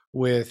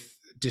with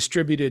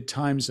distributed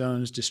time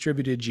zones,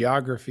 distributed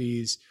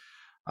geographies,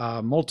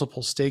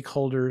 multiple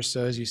stakeholders.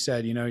 So as you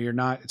said,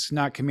 it's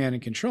not command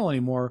and control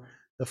anymore.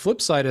 The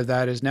flip side of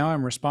that is now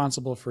I'm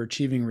responsible for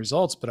achieving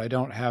results, but I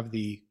don't have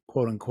the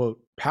quote unquote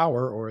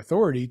power or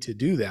authority to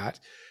do that.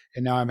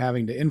 And now I'm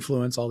having to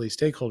influence all these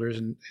stakeholders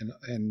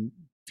and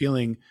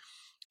feeling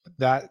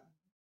that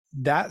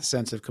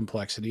sense of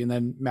complexity, and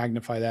then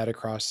magnify that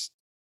across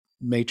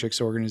matrix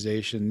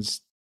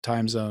organizations,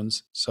 time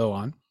zones, so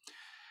on.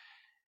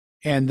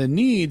 And the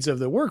needs of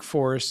the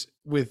workforce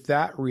with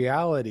that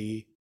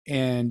reality,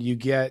 and you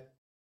get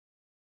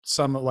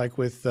some like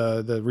with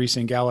the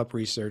recent Gallup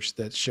research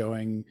that's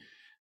showing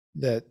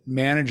that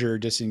manager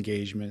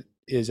disengagement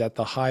is at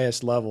the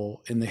highest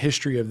level in the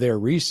history of their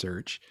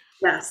research.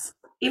 Yes.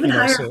 Even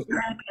higher So during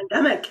the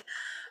pandemic.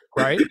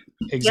 right? Yeah,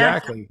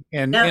 Exactly.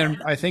 And yeah.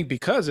 I think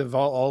because of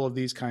all of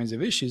these kinds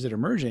of issues that are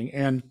emerging.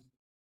 And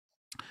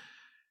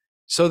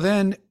so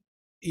then,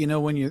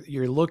 when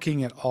you're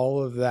looking at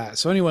all of that,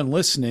 so anyone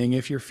listening,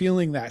 if you're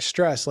feeling that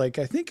stress, like,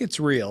 I think it's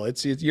real.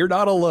 You're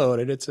not alone,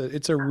 and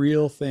it's a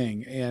real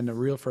thing and a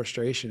real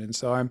frustration. And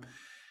so I'm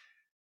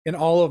in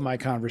all of my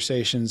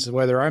conversations,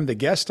 whether I'm the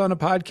guest on a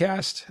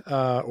podcast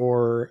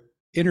or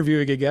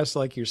interviewing a guest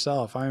like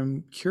yourself,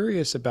 I'm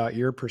curious about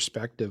your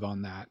perspective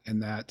on that,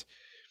 and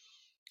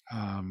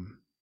um,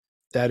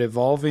 that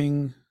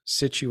evolving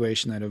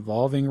situation, that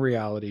evolving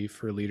reality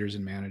for leaders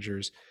and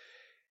managers,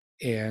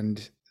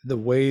 and the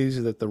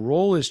ways that the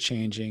role is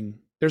changing.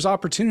 There's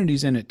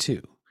opportunities in it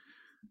too,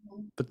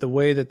 but the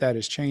way that that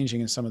is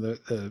changing, and some of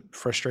the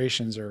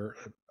frustrations or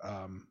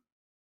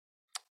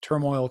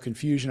turmoil,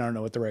 confusion, I don't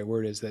know what the right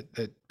word is,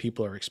 that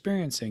people are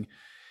experiencing.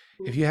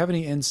 If you have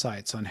any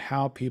insights on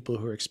how people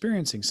who are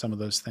experiencing some of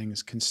those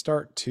things can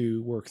start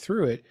to work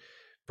through it,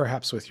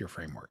 perhaps with your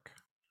framework.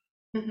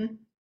 Mhm.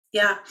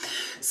 Yeah.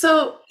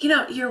 So,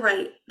 you're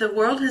right. The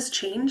world has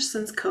changed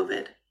since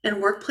COVID, and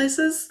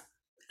workplaces,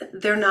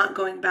 they're not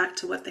going back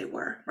to what they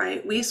were,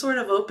 right? We sort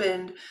of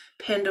opened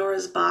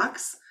Pandora's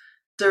box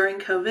during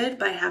COVID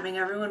by having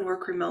everyone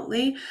work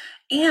remotely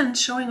and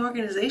showing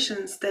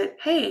organizations that,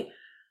 hey,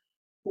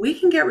 we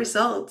can get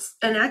results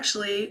and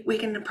actually we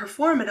can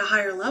perform at a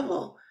higher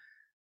level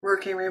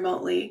working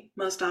remotely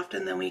most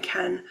often than we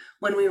can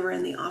when we were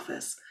in the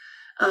office.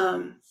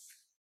 Um,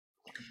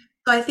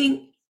 so I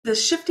think the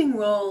shifting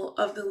role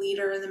of the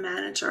leader and the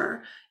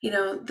manager,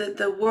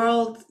 the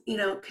world,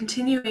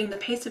 continuing the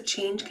pace of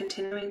change,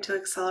 continuing to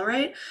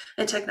accelerate,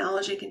 and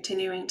technology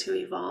continuing to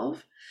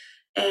evolve.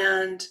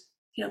 And,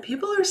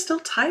 people are still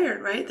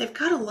tired, right? They've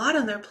got a lot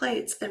on their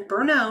plates, and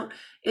burnout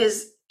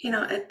is,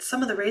 at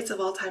some of the rates of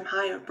all-time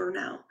high of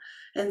burnout,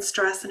 and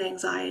stress and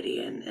anxiety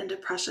and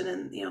depression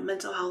and,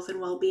 mental health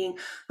and well-being.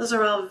 Those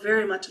are all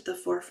very much at the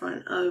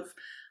forefront of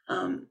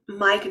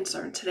my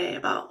concern today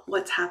about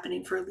what's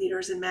happening for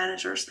leaders and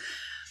managers.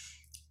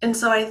 And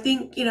so I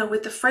think,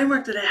 with the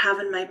framework that I have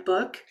in my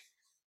book,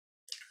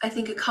 I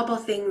think a couple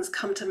things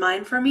come to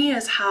mind for me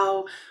as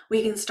how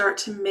we can start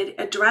to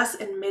address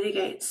and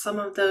mitigate some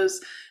of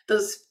those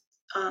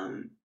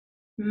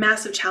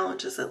massive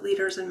challenges that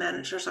leaders and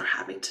managers are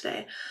having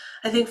today.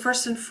 I think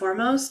first and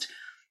foremost,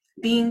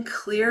 being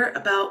clear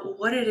about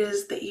what it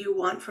is that you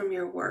want from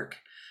your work.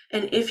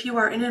 And if you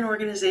are in an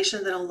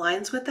organization that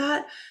aligns with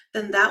that,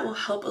 then that will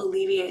help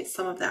alleviate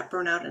some of that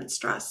burnout and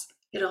stress.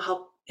 It'll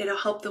help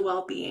the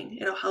well-being,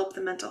 it'll help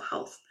the mental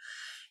health.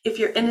 If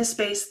you're in a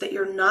space that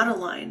you're not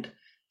aligned,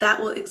 that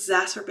will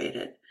exacerbate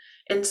it.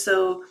 And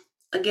so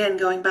again,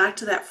 going back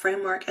to that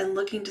framework and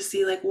looking to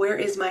see, like, where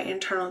is my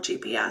internal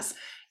GPS?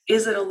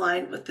 Is it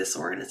aligned with this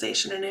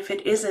organization? And if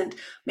it isn't,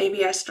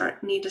 maybe I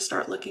need to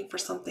start looking for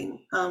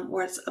something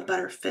where it's a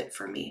better fit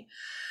for me.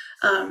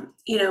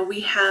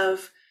 We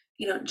have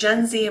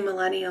Gen Z and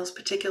millennials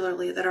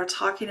particularly that are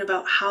talking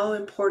about how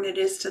important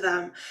it is to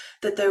them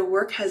that their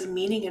work has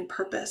meaning and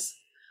purpose.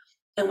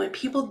 And when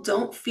people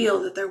don't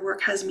feel that their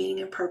work has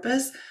meaning and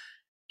purpose,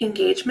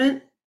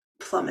 engagement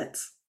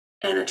plummets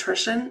and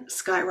attrition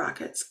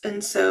skyrockets.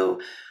 And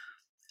so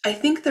I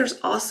think there's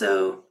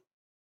also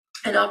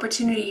an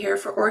opportunity here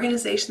for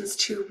organizations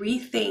to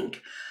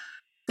rethink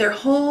their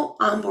whole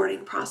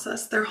onboarding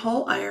process, their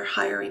whole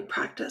hiring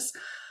practice.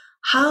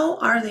 How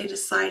are they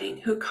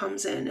deciding who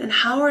comes in, and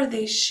how are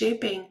they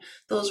shaping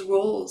those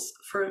roles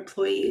for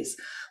employees?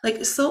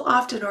 Like, so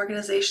often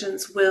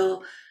organizations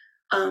will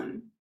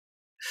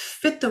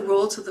fit the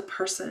role to the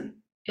person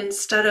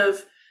instead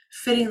of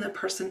fitting the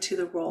person to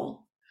the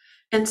role.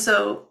 And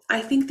so I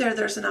think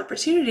there's an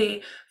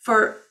opportunity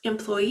for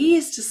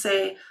employees to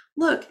say,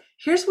 look,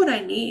 here's what I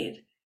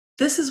need.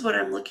 This is what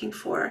I'm looking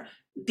for.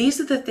 These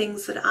are the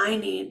things that I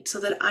need so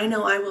that I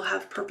know I will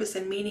have purpose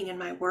and meaning in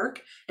my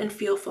work and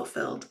feel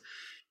fulfilled.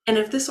 And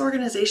if this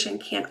organization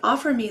can't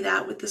offer me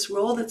that with this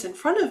role that's in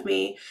front of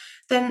me,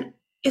 then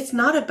it's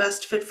not a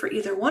best fit for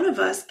either one of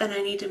us, and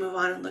I need to move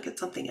on and look at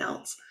something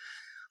else.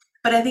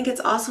 But I think it's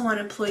also on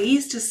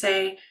employees to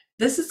say,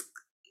 this is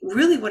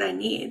really what I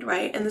need,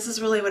 right? And this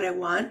is really what I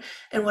want.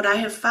 And what I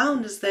have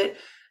found is that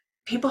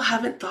people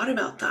haven't thought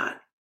about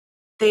that.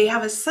 They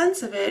have a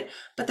sense of it,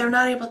 but they're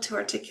not able to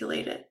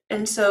articulate it.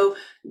 And so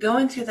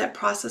going through that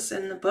process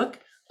in the book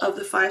of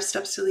the 5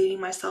 steps to leading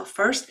myself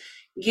first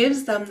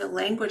gives them the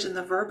language and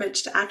the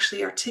verbiage to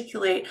actually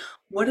articulate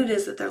what it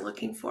is that they're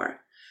looking for.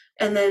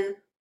 And then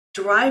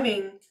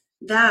driving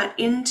that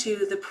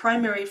into the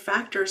primary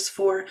factors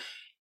for,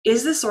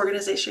 is this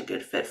organization a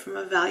good fit from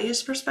a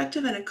values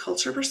perspective and a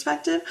culture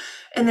perspective?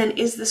 And then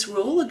is this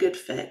role a good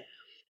fit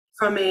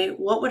from a,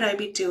 what would I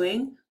be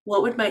doing?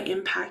 What would my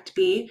impact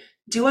be?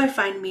 Do I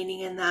find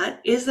meaning in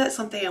that? Is that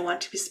something I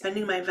want to be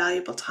spending my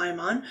valuable time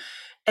on?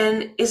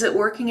 And is it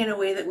working in a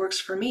way that works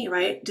for me,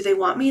 right? Do they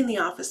want me in the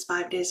office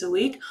 5 days a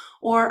week,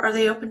 or are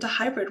they open to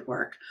hybrid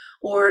work?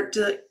 Or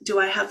do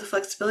I have the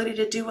flexibility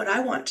to do what I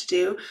want to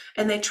do,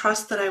 and they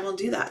trust that I will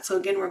do that? So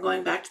again, we're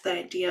going back to that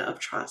idea of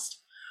trust.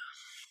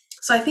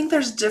 So I think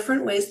there's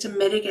different ways to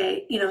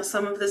mitigate,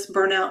 some of this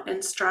burnout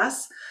and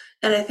stress.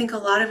 And I think a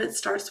lot of it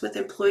starts with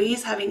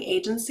employees having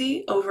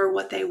agency over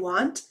what they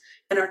want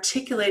and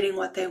articulating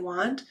what they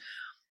want,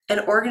 and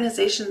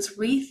organizations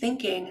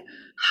rethinking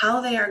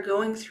how they are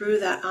going through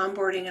that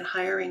onboarding and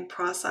hiring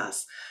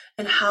process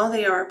and how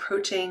they are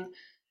approaching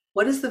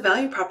what is the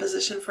value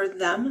proposition for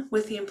them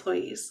with the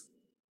employees.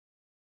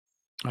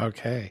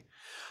 Okay.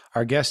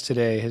 Our guest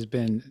today has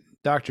been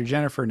Dr.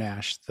 Jennifer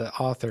Nash, the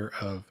author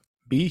of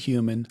Be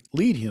Human,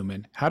 Lead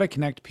Human: How to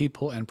Connect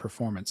People and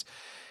Performance.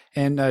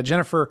 And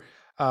Jennifer,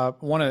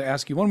 want to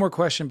ask you one more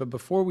question, but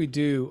before we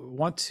do,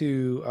 want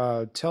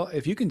to tell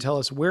if you can tell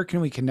us where can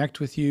we connect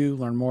with you,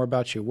 learn more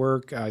about your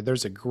work.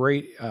 There's a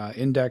great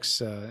index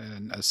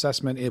and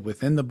assessment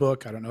within the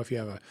book. I don't know if you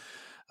have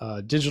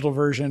a digital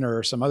version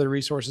or some other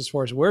resources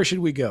for us. Where should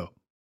we go?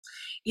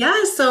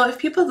 Yeah, so if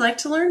people would like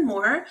to learn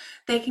more,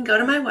 they can go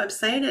to my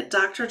website at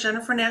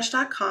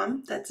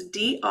drjennifernash.com. That's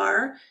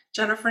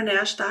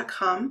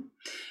drjennifernash.com.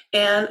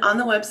 And on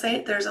the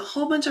website, there's a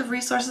whole bunch of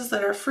resources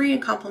that are free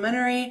and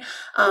complimentary.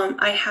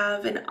 I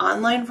have an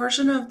online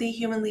version of the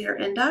Human Leader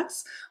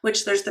Index,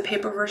 which there's the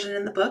paper version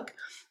in the book,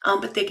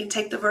 but they can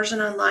take the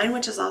version online,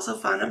 which is also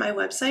found at my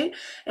website.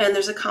 And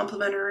there's a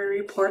complimentary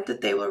report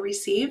that they will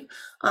receive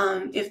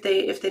if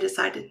they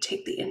decide to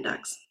take the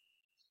index.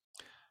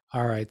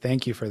 All right,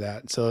 thank you for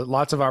that. So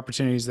lots of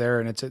opportunities there,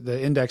 and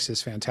the index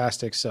is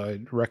fantastic. So I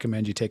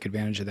recommend you take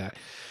advantage of that.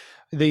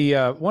 The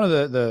one of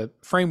the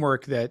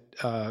framework that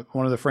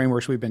one of the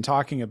frameworks we've been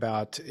talking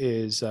about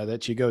is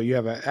that you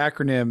have an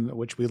acronym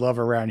which we love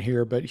around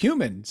here, but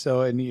human.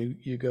 So and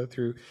you go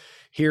through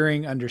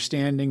hearing,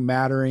 understanding,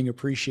 mattering,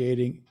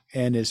 appreciating,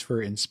 and is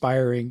for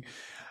inspiring,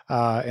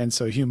 and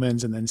so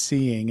humans, and then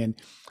seeing.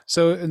 And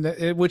so,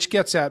 which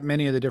gets at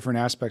many of the different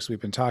aspects we've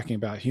been talking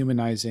about: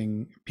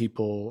 humanizing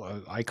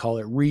people. I call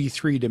it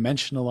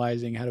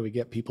three-dimensionalizing. How do we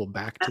get people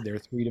back to their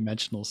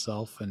three-dimensional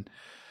self, and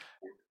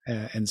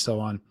so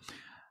on.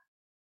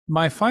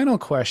 My final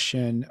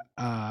question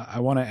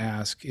I want to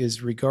ask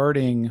is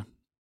regarding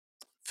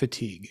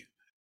fatigue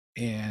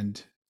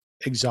and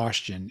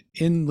exhaustion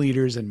in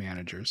leaders and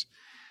managers.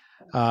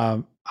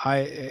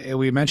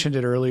 We mentioned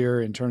it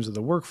earlier in terms of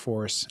the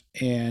workforce,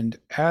 and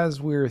as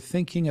we're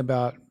thinking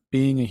about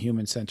being a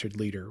human-centered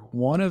leader,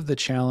 one of the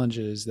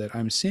challenges that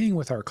I'm seeing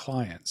with our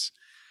clients,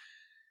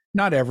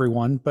 not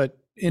everyone, but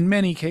in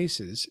many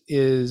cases,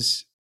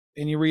 is,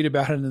 and you read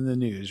about it in the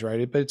news,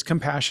 right? But it's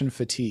compassion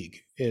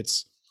fatigue.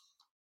 It's,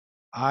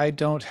 I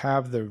don't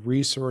have the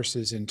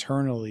resources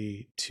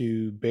internally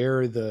to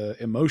bear the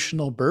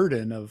emotional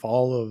burden of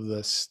all of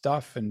the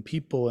stuff and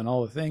people and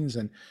all the things.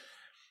 And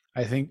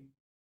I think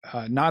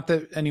not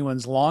that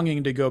anyone's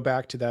longing to go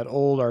back to that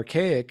old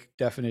archaic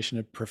definition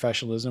of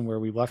professionalism where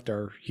we left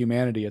our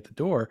humanity at the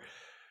door,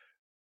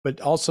 but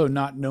also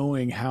not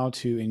knowing how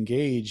to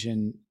engage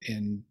and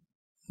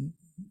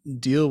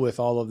deal with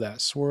all of that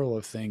swirl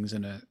of things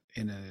in an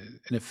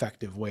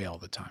effective way all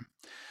the time.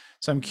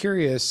 So I'm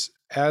curious,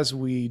 as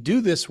we do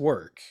this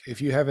work,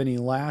 if you have any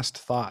last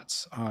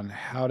thoughts on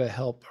how to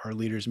help our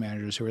leaders,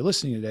 managers who are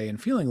listening today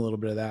and feeling a little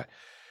bit of that,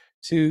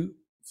 to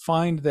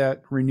find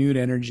that renewed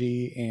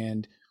energy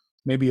and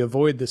maybe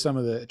avoid some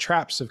of the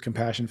traps of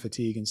compassion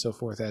fatigue and so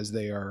forth as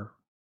they are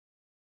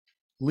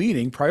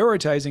leading,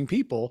 prioritizing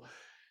people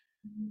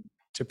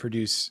to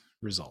produce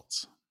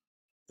results.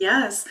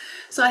 Yes.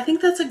 So I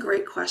think that's a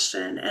great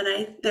question.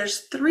 And there's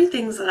three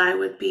things that I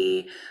would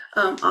be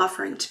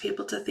offering to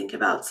people to think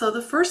about. So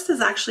the first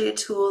is actually a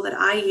tool that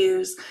I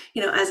use,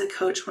 as a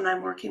coach when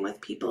I'm working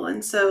with people.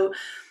 And so,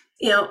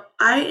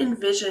 I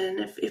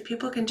envision, if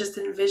people can just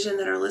envision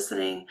that are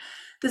listening,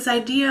 this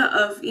idea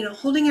of,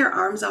 holding your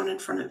arms out in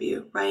front of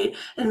you, right?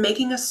 And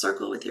making a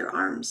circle with your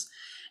arms.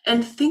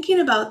 And thinking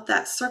about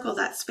that circle,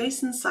 that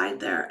space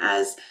inside there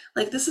as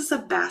like this is a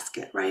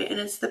basket, right? And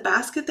it's the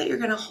basket that you're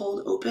going to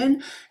hold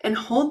open and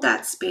hold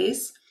that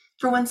space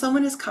for when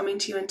someone is coming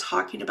to you and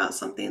talking about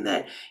something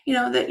that,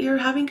 that you're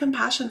having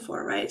compassion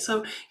for, right?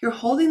 So you're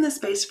holding the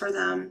space for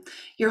them.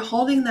 You're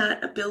holding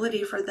that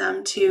ability for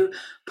them to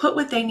put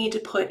what they need to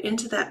put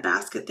into that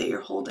basket that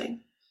you're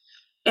holding.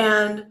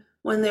 And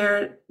when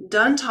they're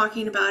done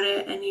talking about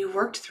it and you've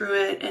worked through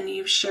it and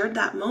you've shared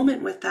that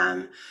moment with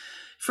them,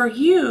 for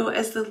you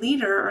as the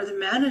leader or the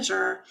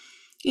manager,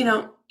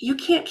 you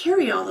can't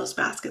carry all those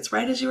baskets,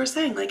 right? As you were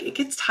saying, like it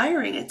gets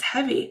tiring, it's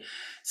heavy.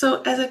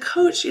 So as a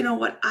coach,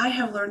 what I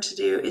have learned to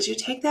do is you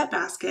take that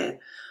basket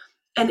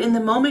and in the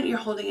moment you're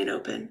holding it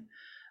open.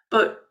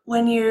 But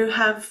when you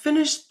have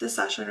finished the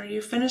session or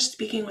you finished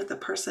speaking with the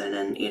person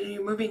and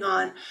you're moving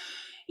on,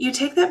 you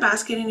take that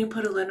basket and you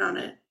put a lid on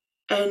it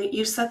and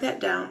you set that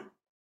down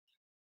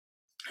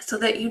so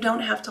that you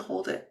don't have to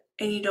hold it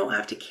and you don't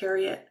have to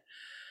carry it.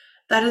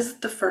 That is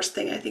the first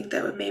thing I think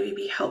that would maybe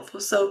be helpful.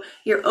 So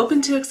you're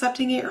open to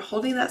accepting it, you're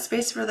holding that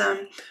space for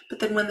them, but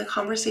then when the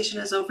conversation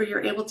is over,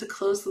 you're able to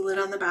close the lid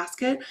on the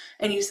basket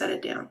and you set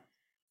it down.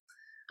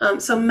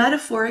 So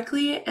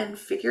metaphorically and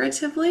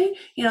figuratively,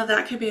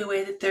 that could be a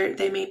way that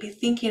they may be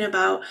thinking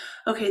about,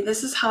 okay,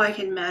 this is how I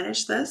can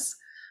manage this.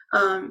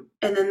 And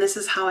then this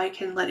is how I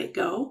can let it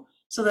go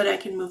so that I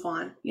can move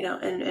on,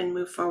 and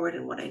move forward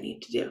in what I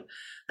need to do.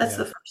 That's Yeah.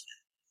 the first thing.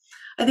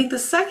 I think the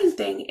second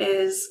thing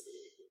is,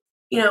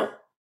 you know,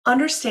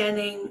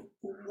 understanding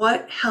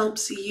what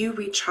helps you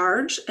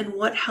recharge and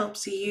what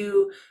helps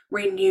you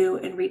renew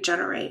and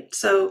regenerate.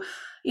 So,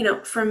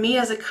 for me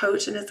as a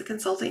coach and as a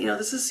consultant,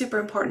 this is super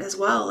important as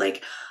well.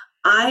 Like,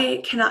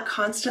 I cannot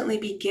constantly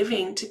be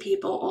giving to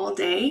people all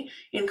day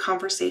in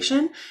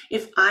conversation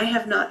if I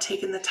have not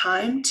taken the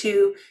time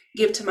to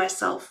give to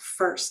myself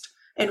first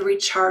and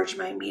recharge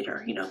my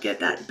meter,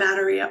 get that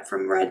battery up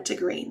from red to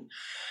green.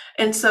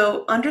 And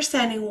so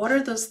understanding what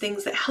are those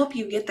things that help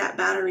you get that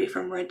battery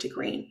from red to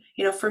green.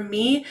 For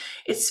me,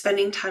 it's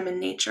spending time in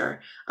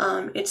nature.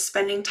 It's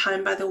spending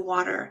time by the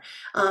water.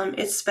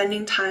 It's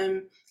spending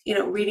time,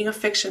 reading a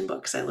fiction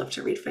book, because I love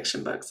to read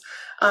fiction books.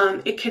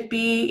 It could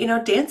be,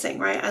 dancing,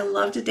 right? I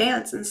love to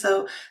dance. And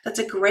so that's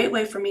a great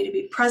way for me to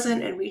be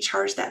present and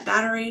recharge that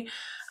battery.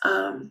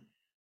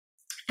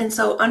 And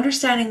so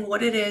understanding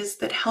what it is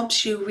that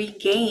helps you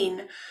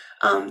regain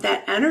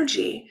that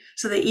energy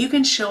so that you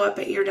can show up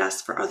at your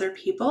desk for other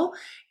people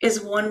is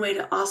one way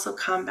to also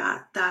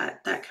combat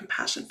that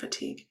compassion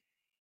fatigue.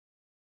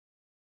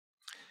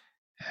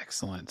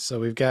 Excellent.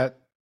 So I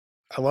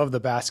love the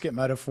basket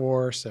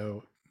metaphor.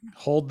 So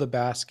hold the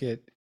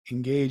basket,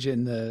 engage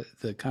in the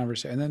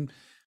conversation, and then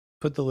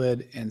put the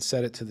lid and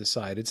set it to the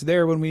side. It's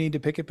there when we need to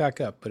pick it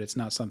back up, but it's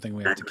not something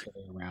we have to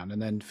carry around,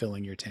 and then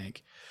filling your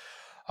tank.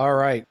 All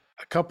right.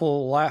 A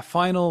couple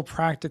final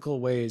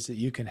practical ways that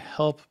you can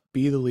help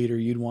be the leader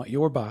you'd want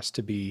your boss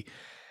to be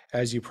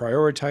as you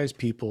prioritize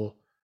people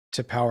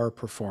to power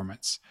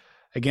performance.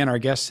 Again, our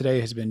guest today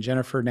has been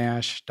Jennifer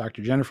Nash,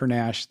 Dr. Jennifer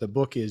Nash. The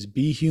book is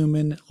Be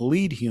Human,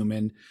 Lead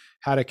Human,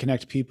 How to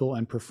Connect People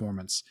and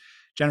Performance.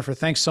 Jennifer,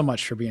 thanks so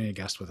much for being a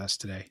guest with us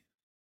today.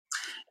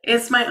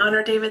 It's my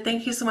honor, David.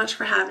 Thank you so much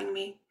for having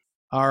me.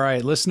 All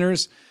right,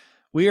 listeners,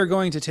 we are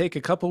going to take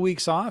a couple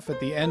weeks off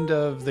at the end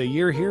of the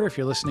year here if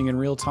you're listening in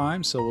real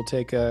time. So we'll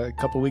take a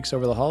couple weeks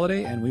over the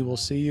holiday, and we will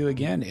see you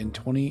again in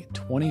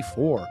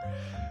 2024.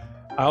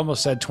 I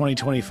almost said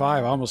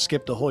 2025. I almost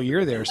skipped a whole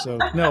year there. So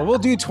no, we'll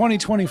do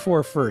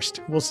 2024 first.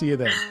 We'll see you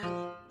then.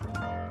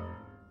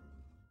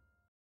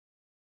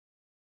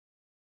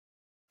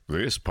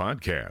 This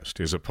podcast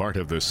is a part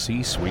of the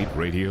C-Suite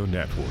Radio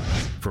Network.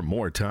 For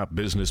more top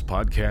business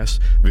podcasts,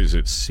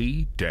 visit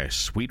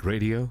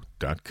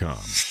c-suiteradio.com.